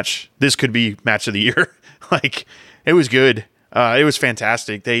Man match, this could be match of the year. Like, it was good. It was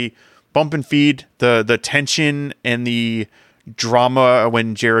fantastic. They bump and feed the tension and the drama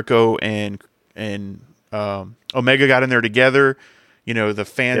when Jericho and Omega got in there together. You know, the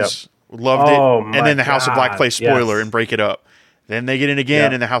fans loved it. And then the House of Black plays spoiler and break it up. Then they get in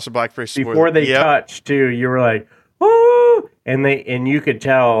again and the House of Black plays spoiler. Before they touch too, you were like, "Woo!" And you could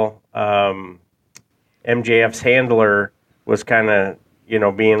tell MJF's handler was kind of,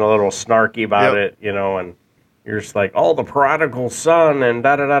 being a little snarky about it, and you're just like, "Oh, the prodigal son," and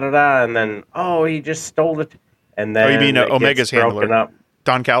da da da da da, and then, "Oh, he just stole it." And then you mean Omega's handler? Up.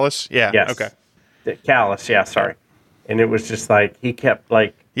 Don Callis? Yeah. Yes. Okay. Callis, yeah, sorry. And it was just like, he kept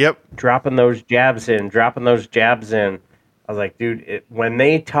dropping those jabs in. I was like, dude, when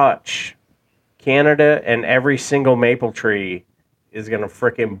they touch, Canada and every single maple tree is going to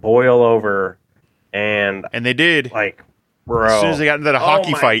freaking boil over. And they did. Like, bro. As soon as they got into the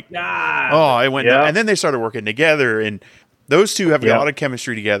hockey fight. God. Oh, it went down. And then they started working together. And those two have got a lot of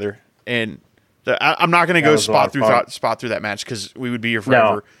chemistry together. And I'm not going to go spot through that match because we would be here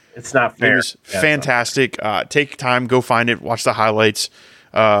forever. No, it's not fair. It was fantastic. Take time, go find it, watch the highlights.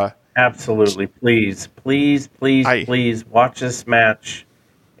 Absolutely. Please watch this match.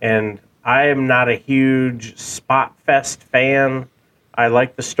 And I am not a huge Spot Fest fan. I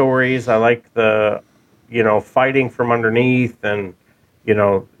like the stories. I like the, fighting from underneath and,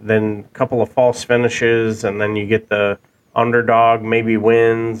 then a couple of false finishes and then you get the underdog maybe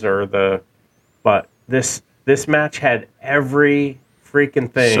wins but this match had every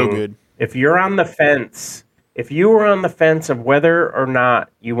freaking thing. So good. If you were on the fence of whether or not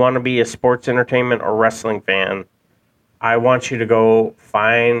you want to be a sports entertainment or wrestling fan, I want you to go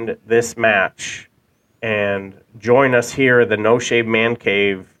find this match and join us here at the No Shave Man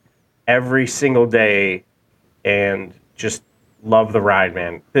Cave every single day and just love the ride,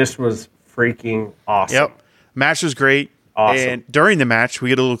 man. This was freaking awesome. Yep. Match was great. Awesome. And during the match, we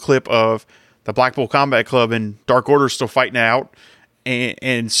get a little clip of the Blackpool Combat Club and Dark Order still fighting out.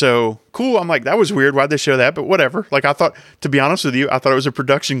 And so, cool. I'm like, that was weird. Why'd they show that? But whatever. Like, I thought, to be honest with you, I thought it was a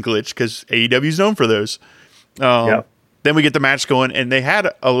production glitch because AEW is known for those. Then we get the match going, and they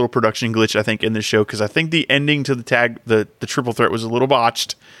had a little production glitch, I think, in this show because I think the ending to the tag, the triple threat was a little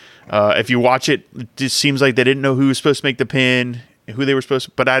botched. If you watch it, it just seems like they didn't know who was supposed to make the pin, who they were supposed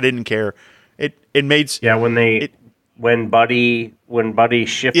to, but I didn't care. It made... Yeah, when Buddy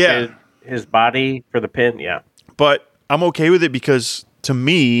shifted his body for the pin, But I'm okay with it because, to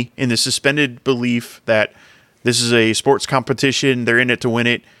me, in the suspended belief that this is a sports competition, they're in it to win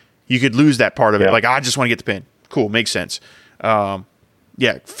it, you could lose that part of it. Like, I just want to get the pin. Cool, makes sense.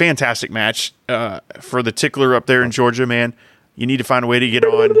 Fantastic match for the tickler up there in Georgia, man. You need to find a way to get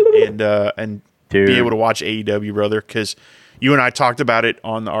on and be able to watch AEW, brother, because you and I talked about it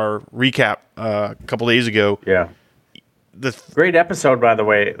on our recap a couple days ago. Yeah. Great episode, by the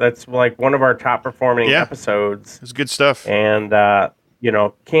way. That's like one of our top performing episodes. It's good stuff. And,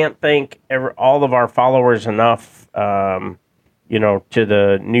 can't thank all of our followers enough, to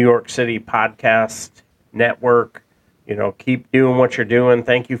the New York City Podcast Network. Keep doing what you're doing.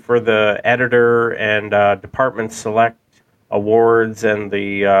 Thank you for the editor and Department Select awards and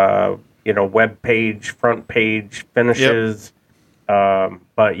the, web page, front page finishes.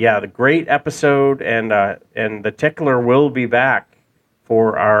 But yeah, the great episode, and the tickler will be back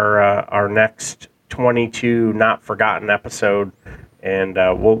for our next 22 not forgotten episode, and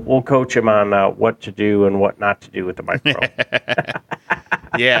we'll coach him on what to do and what not to do with the microphone.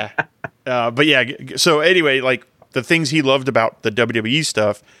 But yeah. So anyway, like the things he loved about the WWE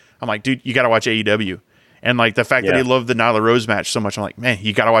stuff, I'm like, dude, you got to watch AEW. And like the fact that he loved the Nyla Rose match so much, I'm like, man,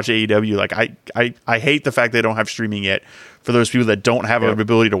 you got to watch AEW. Like I hate the fact they don't have streaming yet for those people that don't have an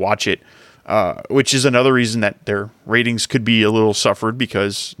ability to watch it, which is another reason that their ratings could be a little suffered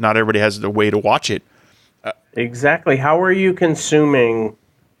because not everybody has the way to watch it. Exactly. How are you consuming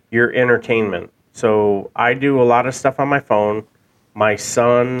your entertainment? So I do a lot of stuff on my phone. My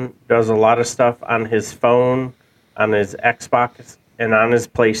son does a lot of stuff on his phone, on his Xbox, and on his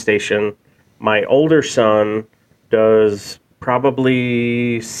PlayStation. my older son does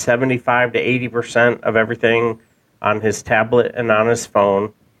probably 75 to 80% of everything on his tablet and on his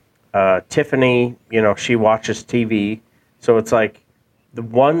phone. Tiffany, she watches TV. So it's like the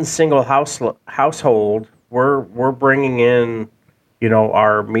one single household, we're bringing in,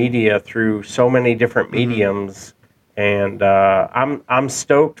 our media through so many different mediums. And I'm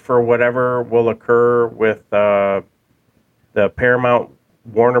stoked for whatever will occur with the Paramount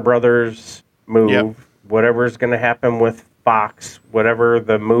Warner Brothers move, whatever is going to happen with Fox, whatever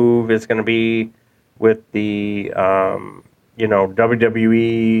the move is going to be with the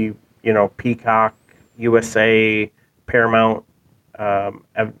WWE, Peacock, USA, Paramount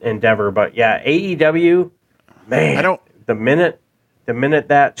endeavor. But yeah, AEW, man, the minute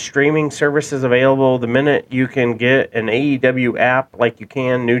that streaming service is available, the minute you can get an AEW app like you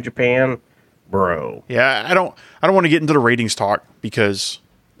can New Japan, bro. Yeah, I don't want to get into the ratings talk because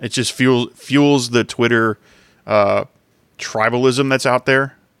it just fuels the Twitter tribalism that's out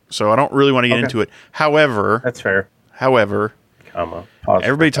there. So I don't really want to get into it. However, that's fair. However,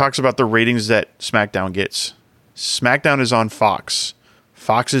 everybody talks about the ratings that SmackDown gets. SmackDown is on Fox.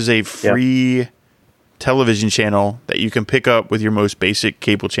 Fox is a free television channel that you can pick up with your most basic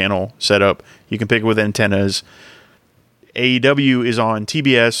cable channel setup. You can pick it with antennas. AEW is on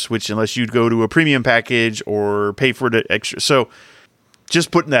TBS, which unless you'd go to a premium package or pay for the extra. So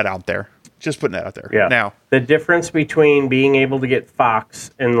just putting that out there. Yeah. Now, the difference between being able to get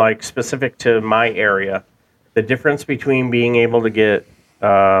Fox and like specific to my area, the difference between being able to get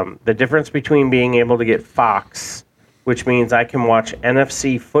Fox, which means I can watch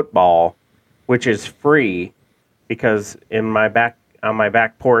NFC football, which is free because on my back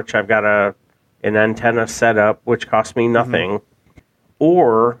porch I've got an antenna set up, which costs me nothing,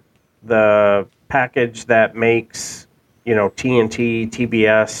 or the package that makes TNT,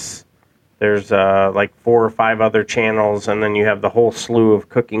 TBS. There's like 4 or 5 other channels, and then you have the whole slew of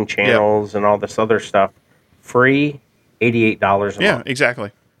cooking channels and all this other stuff. Free, $88 a month. Yeah,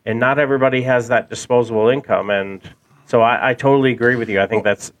 exactly. And not everybody has that disposable income, and so I totally agree with you. I think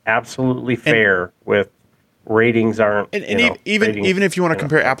that's absolutely fair. With ratings aren't, even if you want to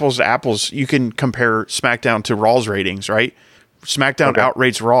compare apples to apples, you can compare SmackDown to Raw's ratings, right? SmackDown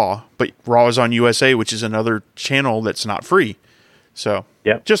outrates Raw, but Raw is on USA, which is another channel that's not free. So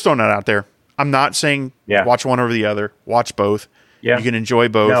just throwing that out there. I'm not saying watch one over the other. Watch both. Yeah. You can enjoy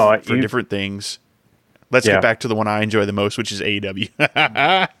both for different things. Let's get back to the one I enjoy the most, which is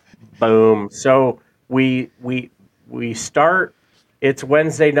AEW. Boom. So we start. It's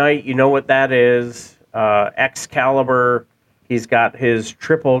Wednesday night. You know what that is. Excalibur. He's got his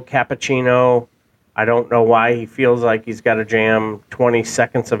triple cappuccino. I don't know why he feels like he's got to jam 20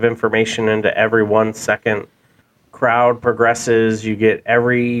 seconds of information into every 1 second. Crowd progresses. You get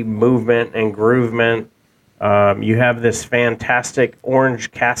every movement and groovement. You have this fantastic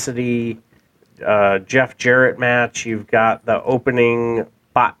Orange Cassidy, Jeff Jarrett match. You've got the opening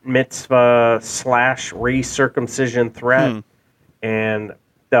bat mitzvah / recircumcision threat. And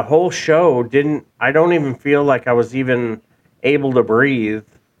the whole show I don't even feel like I was even able to breathe,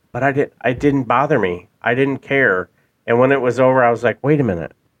 but it didn't bother me. I didn't care. And when it was over, I was like, wait a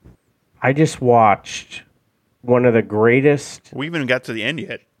minute. I just watched one of the greatest. We haven't got to the end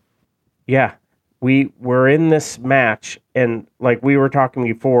yet. Yeah. We were in this match, and like we were talking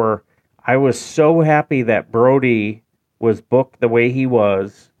before, I was so happy that Brody was booked the way he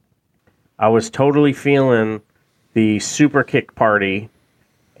was. I was totally feeling the super kick party,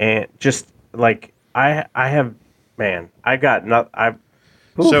 and just like I got nothing.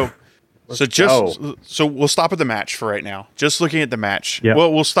 So we'll stop at the match for right now. Just looking at the match. Yep.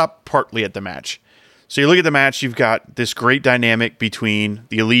 Well, we'll stop partly at the match. So you look at the match, you've got this great dynamic between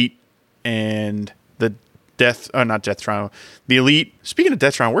the Elite and the not Death Triangle. The Elite. Speaking of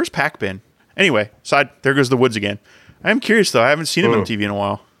Death Triangle, where's Pac been? Anyway, there goes the Woods again. I'm curious though. I haven't seen him on TV in a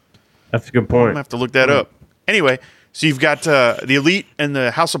while. That's a good point. I'm gonna have to look that up. Anyway, so you've got the Elite and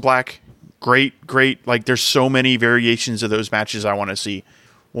the House of Black. Great. Like there's so many variations of those matches I want to see.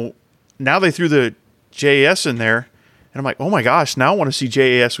 Well, now they threw the JAS in there, and I'm like, oh my gosh, now I want to see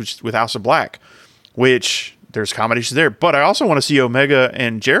JAS with House of Black, which there's combinations there. But I also want to see Omega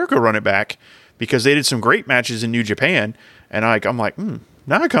and Jericho run it back because they did some great matches in New Japan, and I'm like, now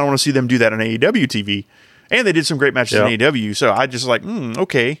I kind of want to see them do that on AEW TV. And they did some great matches in AEW, so I just like,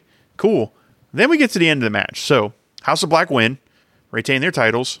 okay, cool. Then we get to the end of the match. So House of Black win, retain their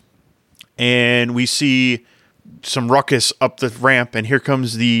titles, and we see some ruckus up the ramp, and here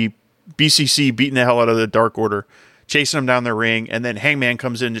comes the BCC beating the hell out of the Dark Order, chasing them down the ring, and then Hangman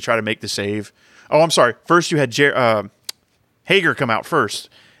comes in to try to make the save. Oh, I'm sorry. First you had Hager come out first,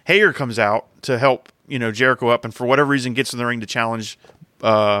 Hager comes out to help, Jericho up, and for whatever reason gets in the ring to challenge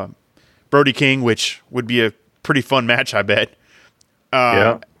Brody King, which would be a pretty fun match, I bet.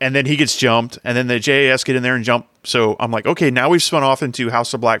 And then he gets jumped, and then the JAS get in there and jump. So I'm like, okay, now we've spun off into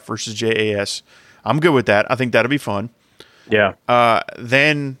House of Black versus JAS. I'm good with that. I think that'll be fun. Yeah.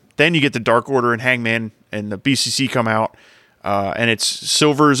 Then you get the Dark Order and Hangman and the BCC come out, and it's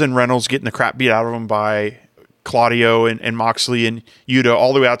Silvers and Reynolds getting the crap beat out of them by Claudio and Moxley and Yuta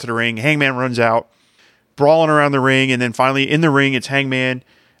all the way out to the ring. Hangman runs out, brawling around the ring, and then finally in the ring it's Hangman,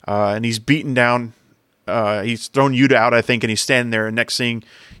 and he's beaten down. He's thrown Yuta out, I think, and he's standing there. And next thing,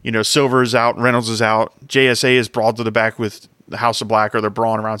 Silver is out, Reynolds is out, JSA is brawled to the back with the House of Black, or they're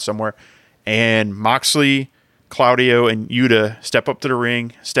brawling around somewhere. And Moxley, Claudio, and Yuta step up to the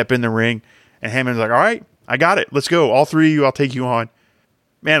ring, step in the ring, and Hangman's like, all right, I got it. Let's go. All three of you, I'll take you on.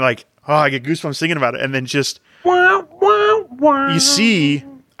 Man, I get goosebumps thinking about it. And then just, you see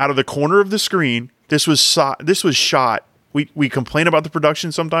out of the corner of the screen, this was shot. We complain about the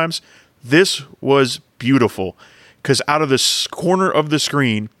production sometimes. This was beautiful because out of this corner of the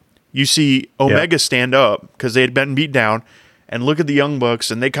screen, you see Omega stand up because they had been beat down and look at the Young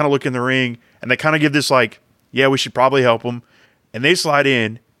Bucks, and they kind of look in the ring and they kind of give this yeah, we should probably help them. And they slide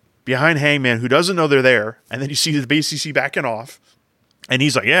in behind Hangman, who doesn't know they're there. And then you see the BCC backing off, and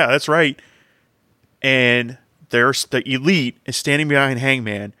he's like, yeah, that's right. And the Elite is standing behind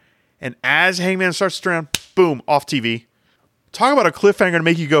Hangman. And as Hangman starts to turn, boom, off TV. Talk about a cliffhanger to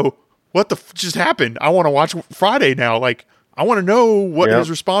make you go, what the just happened? I want to watch Friday now. I want to know what his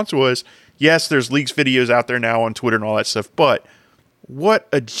response was. Yes, there's leaks videos out there now on Twitter and all that stuff, but what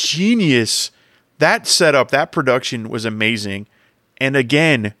a genius. That setup, that production was amazing. And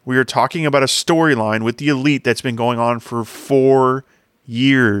again, we are talking about a storyline with the Elite that's been going on for 4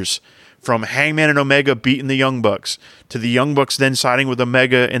 years. From Hangman and Omega beating the Young Bucks, to the Young Bucks then siding with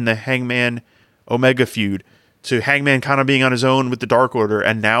Omega in the Hangman-Omega feud, to Hangman kind of being on his own with the Dark Order,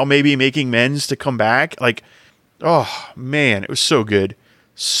 and now maybe making men's to come back. Oh, man, it was so good.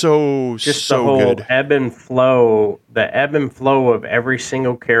 So good. The whole ebb and flow of every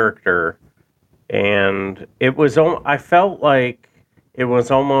single character. And I felt like it was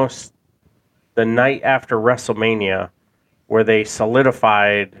almost the night after WrestleMania where they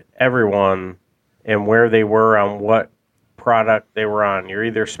solidified everyone and where they were on what product they were on. You're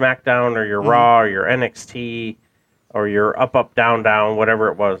either SmackDown or you're Raw or you're NXT or you're up, down, down, whatever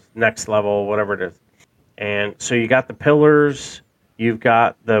it was, next level, whatever it is. And so you got the pillars, you've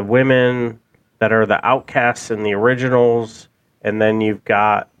got the women that are the outcasts and the originals, and then you've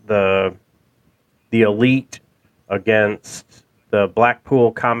got the Elite against the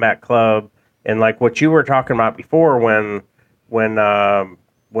Blackpool Combat Club. And what you were talking about before when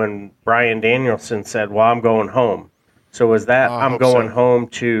Bryan Danielson said, well, I'm going home. So was that I'm going home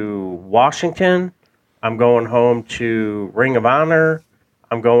to Washington, I'm going home to Ring of Honor,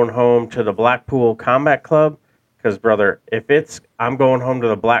 I'm going home to the Blackpool Combat Club? Because, brother, if I'm going home to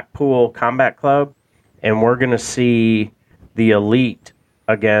the Blackpool Combat Club and we're going to see the Elite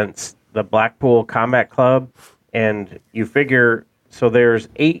against the Blackpool Combat Club, and you figure, so there's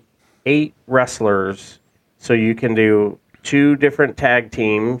eight wrestlers, so you can do 2 different tag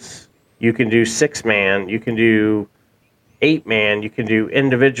teams, you can do 6-man, you can do 8-man, you can do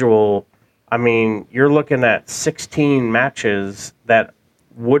individual. I mean, you're looking at 16 matches that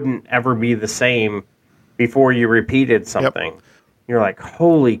wouldn't ever be the same before you repeated something. Yep. You're like,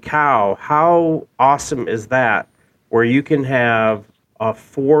 holy cow, how awesome is that? Where you can have a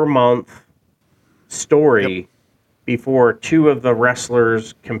 4-month story before 2 of the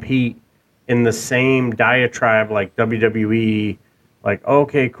wrestlers compete in the same diatribe like WWE.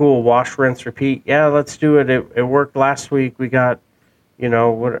 Okay, cool, wash, rinse, repeat. Yeah, let's do it. It worked last week. We got,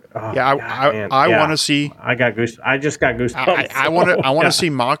 what? Oh, yeah, I want to see. I just got goosebumps. I want to see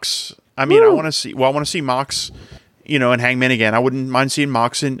Mox. I mean, I want to see Mox, and Hangman again. I wouldn't mind seeing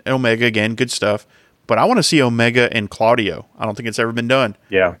Mox and Omega again. Good stuff. But I want to see Omega and Claudio. I don't think it's ever been done.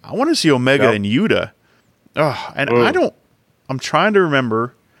 Yeah. I want to see Omega and Yuta. I'm trying to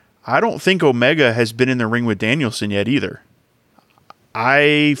remember. I don't think Omega has been in the ring with Danielson yet either.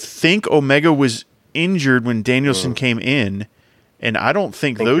 I think Omega was injured when Danielson came in, and I don't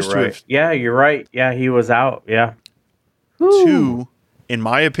think those two have... Yeah, you're right. Yeah, he was out. Yeah. 2, in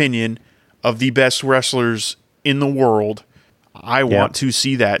my opinion, of the best wrestlers in the world. I want to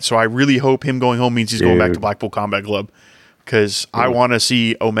see that. So I really hope him going home means he's going back to Blackpool Combat Club, because I want to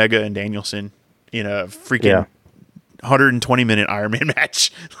see Omega and Danielson in a freaking 120-minute Iron Man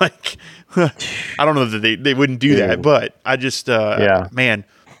match. I don't know that they wouldn't do that, but I just, man,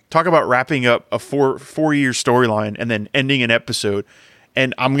 talk about wrapping up a four-year storyline and then ending an episode.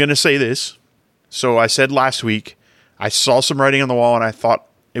 And I'm going to say this. So I said last week, I saw some writing on the wall and I thought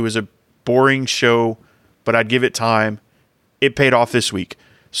it was a boring show, but I'd give it time. It paid off this week.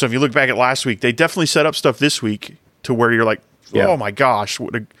 So if you look back at last week, they definitely set up stuff this week to where you're like, oh my gosh.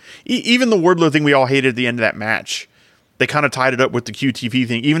 Even the Wardlow thing we all hated at the end of that match, they kind of tied it up with the QTV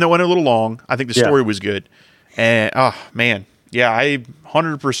thing. Even though it went a little long, I think the story was good. And, oh, man. Yeah, I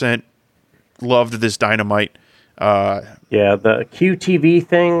 100% loved this Dynamite. The QTV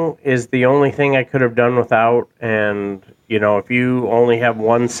thing is the only thing I could have done without. And, if you only have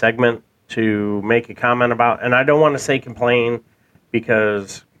one segment to make a comment about, and I don't want to say complain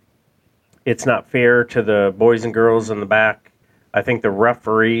because it's not fair to the boys and girls in the back. I think the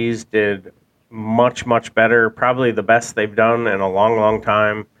referees did much, much better. Probably the best they've done in a long, long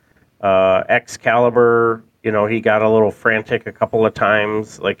time. Excalibur, he got a little frantic a couple of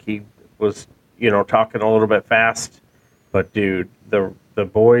times. Like he was, talking a little bit fast. But, dude, the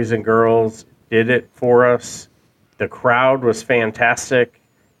boys and girls did it for us. The crowd was fantastic.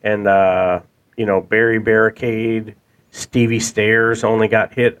 And, Barry Barricade, Stevie Stairs only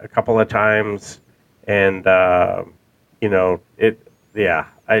got hit a couple of times. And,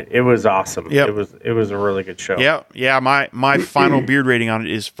 it was awesome. Yep. It was a really good show. Yeah. My final beard rating on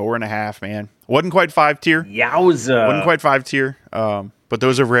it is 4.5, man. Wasn't quite 5 tier. Yowza. Wasn't quite 5 tier. But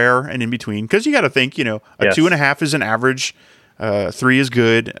those are rare and in between. Because you got to think, a 2.5 is an average. 3 is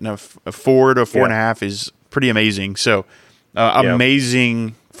good. And a 4 to 4.5 is pretty amazing. So,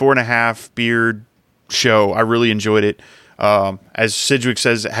 amazing 4.5 beard show. I really enjoyed it. As Sidgwick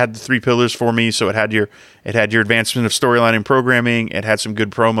says, it had the 3 pillars for me. So it had your advancement of storyline and programming. It had some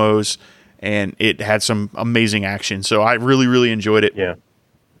good promos, and it had some amazing action. So I really, really enjoyed it. Yeah.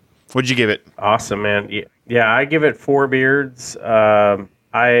 What'd you give it? Awesome, man. Yeah, I give it 4 beards. I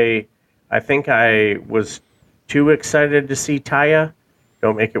think I was too excited to see Taya.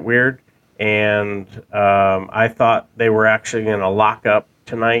 Don't make it weird. And I thought they were actually going to lock up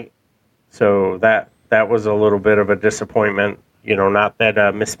tonight. So that was a little bit of a disappointment. Not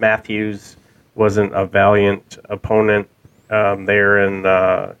that Miss Matthews wasn't a valiant opponent there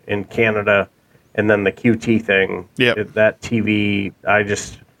in Canada. And then the QT thing, that TV,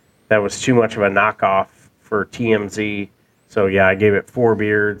 that was too much of a knockoff for TMZ. So, yeah, I gave it 4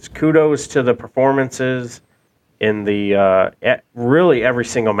 beards. Kudos to the performances in the really every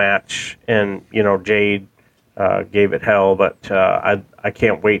single match. And, Jade gave it hell, but I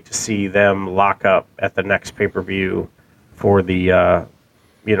can't wait to see them lock up at the next pay-per-view for the, a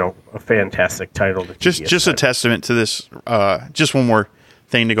fantastic title. Just a testament to this. Just one more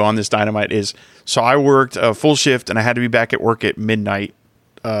thing to go on this Dynamite is, so I worked a full shift and I had to be back at work at midnight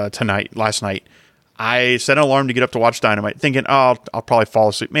last night. I set an alarm to get up to watch Dynamite, thinking, I'll probably fall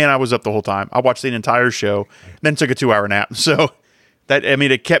asleep. Man, I was up the whole time. I watched the entire show, then took a 2-hour nap. So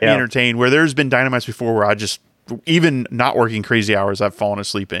it kept me entertained. Where there's been Dynamites before where I just, even not working crazy hours, I've fallen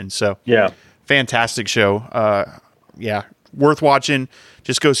asleep in. So fantastic show. Worth watching.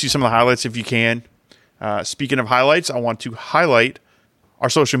 Just go see some of the highlights if you can. Speaking of highlights, I want to highlight our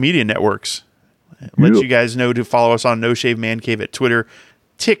social media networks. Let you guys know to follow us on No Shave Man Cave at Twitter,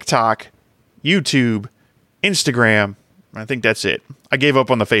 TikTok, YouTube, Instagram. I think that's it. I gave up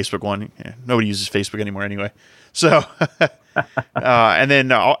on the Facebook one. Yeah, nobody uses Facebook anymore anyway. So, and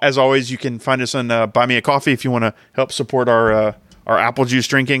then as always, you can find us on Buy Me a Coffee if you want to help support our apple juice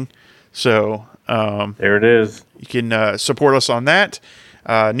drinking. So there it is. You can support us on that.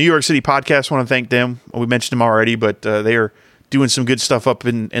 New York City Podcast, want to thank them. We mentioned them already, but they are doing some good stuff up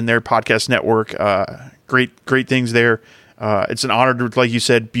in their podcast network. Great things there. It's an honor to, like you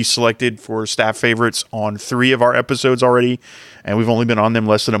said, be selected for staff favorites on 3 of our episodes already, and we've only been on them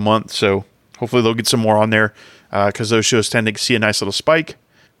less than a month, so hopefully they'll get some more on there because those shows tend to see a nice little spike.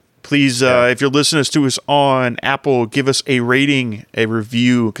 Please, if you're listening to us on Apple, give us a rating, a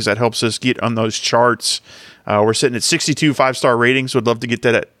review, because that helps us get on those charts. We're sitting at 62 5-star ratings. Would love to get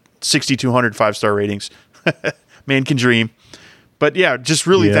that at 6,200 5-star ratings. Man can dream. But yeah, just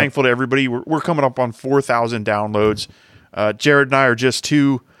really thankful to everybody. We're coming up on 4,000 downloads. Jared and I are just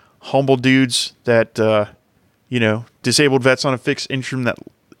 2 humble dudes that, disabled vets on a fixed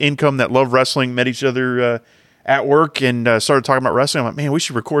income that love wrestling, met each other at work and started talking about wrestling. I'm like, man, we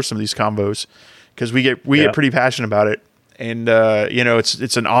should record some of these combos because we get pretty passionate about it. And,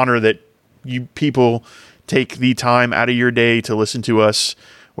 it's an honor that you people take the time out of your day to listen to us,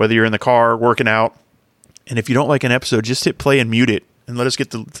 whether you're in the car, working out. And if you don't like an episode, just hit play and mute it and let us get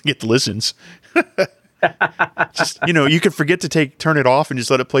the listens. Just, you could forget to turn it off and just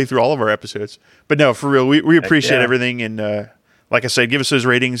let it play through all of our episodes. But no, for real, we appreciate everything and like I said, give us those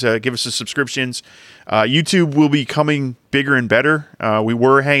ratings, give us the subscriptions. YouTube will be coming bigger and better. We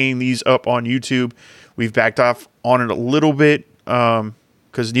were hanging these up on YouTube. We've backed off on it a little bit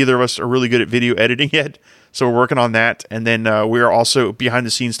because neither of us are really good at video editing yet. So we're working on that. And then we are also behind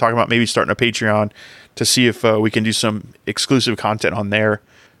the scenes talking about maybe starting a Patreon to see if we can do some exclusive content on there.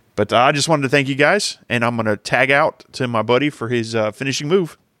 But I just wanted to thank you guys, and I'm going to tag out to my buddy for his finishing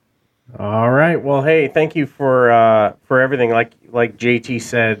move. All right. Well, hey, thank you for everything. Like JT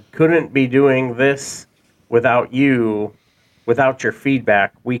said, couldn't be doing this without you, without your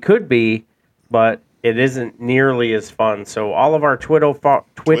feedback. We could be, but it isn't nearly as fun. So all of our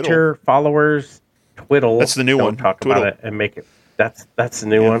Twitter followers, Twiddle. That's the new one. Talk Twiddle. about it and make it. That's the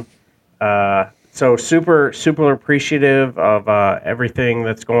new one. So super appreciative of everything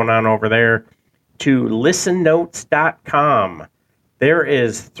that's going on over there. To listennotes.com. There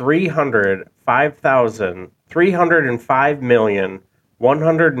is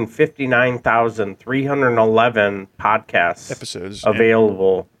 305,159,311 podcasts episodes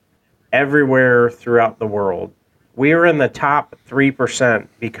available everywhere throughout the world. We are in the top 3%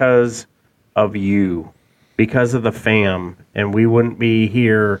 because of you, because of the fam, and we wouldn't be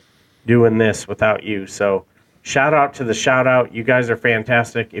here doing this without you. So shout out to the shout out. You guys are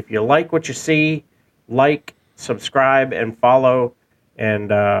fantastic. If you like what you see, like, subscribe, and follow.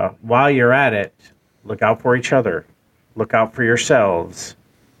 And while you're at it, look out for each other. Look out for yourselves.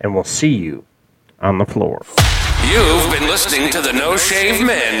 And we'll see you on the floor. You've been listening to the No Shave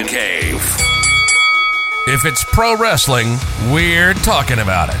Man Cave. If it's pro wrestling, we're talking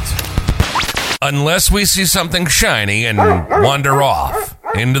about it. Unless we see something shiny and wander off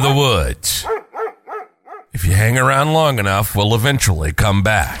into the woods. If you hang around long enough, we'll eventually come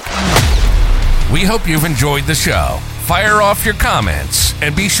back. We hope you've enjoyed the show. Fire off your comments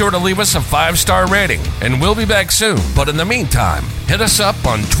and be sure to leave us a 5-star rating, and we'll be back soon. But in the meantime, hit us up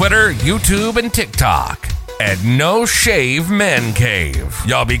on Twitter, YouTube, and TikTok at No Shave Men Cave.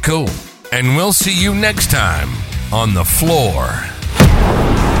 Y'all be cool, and we'll see you next time on the floor.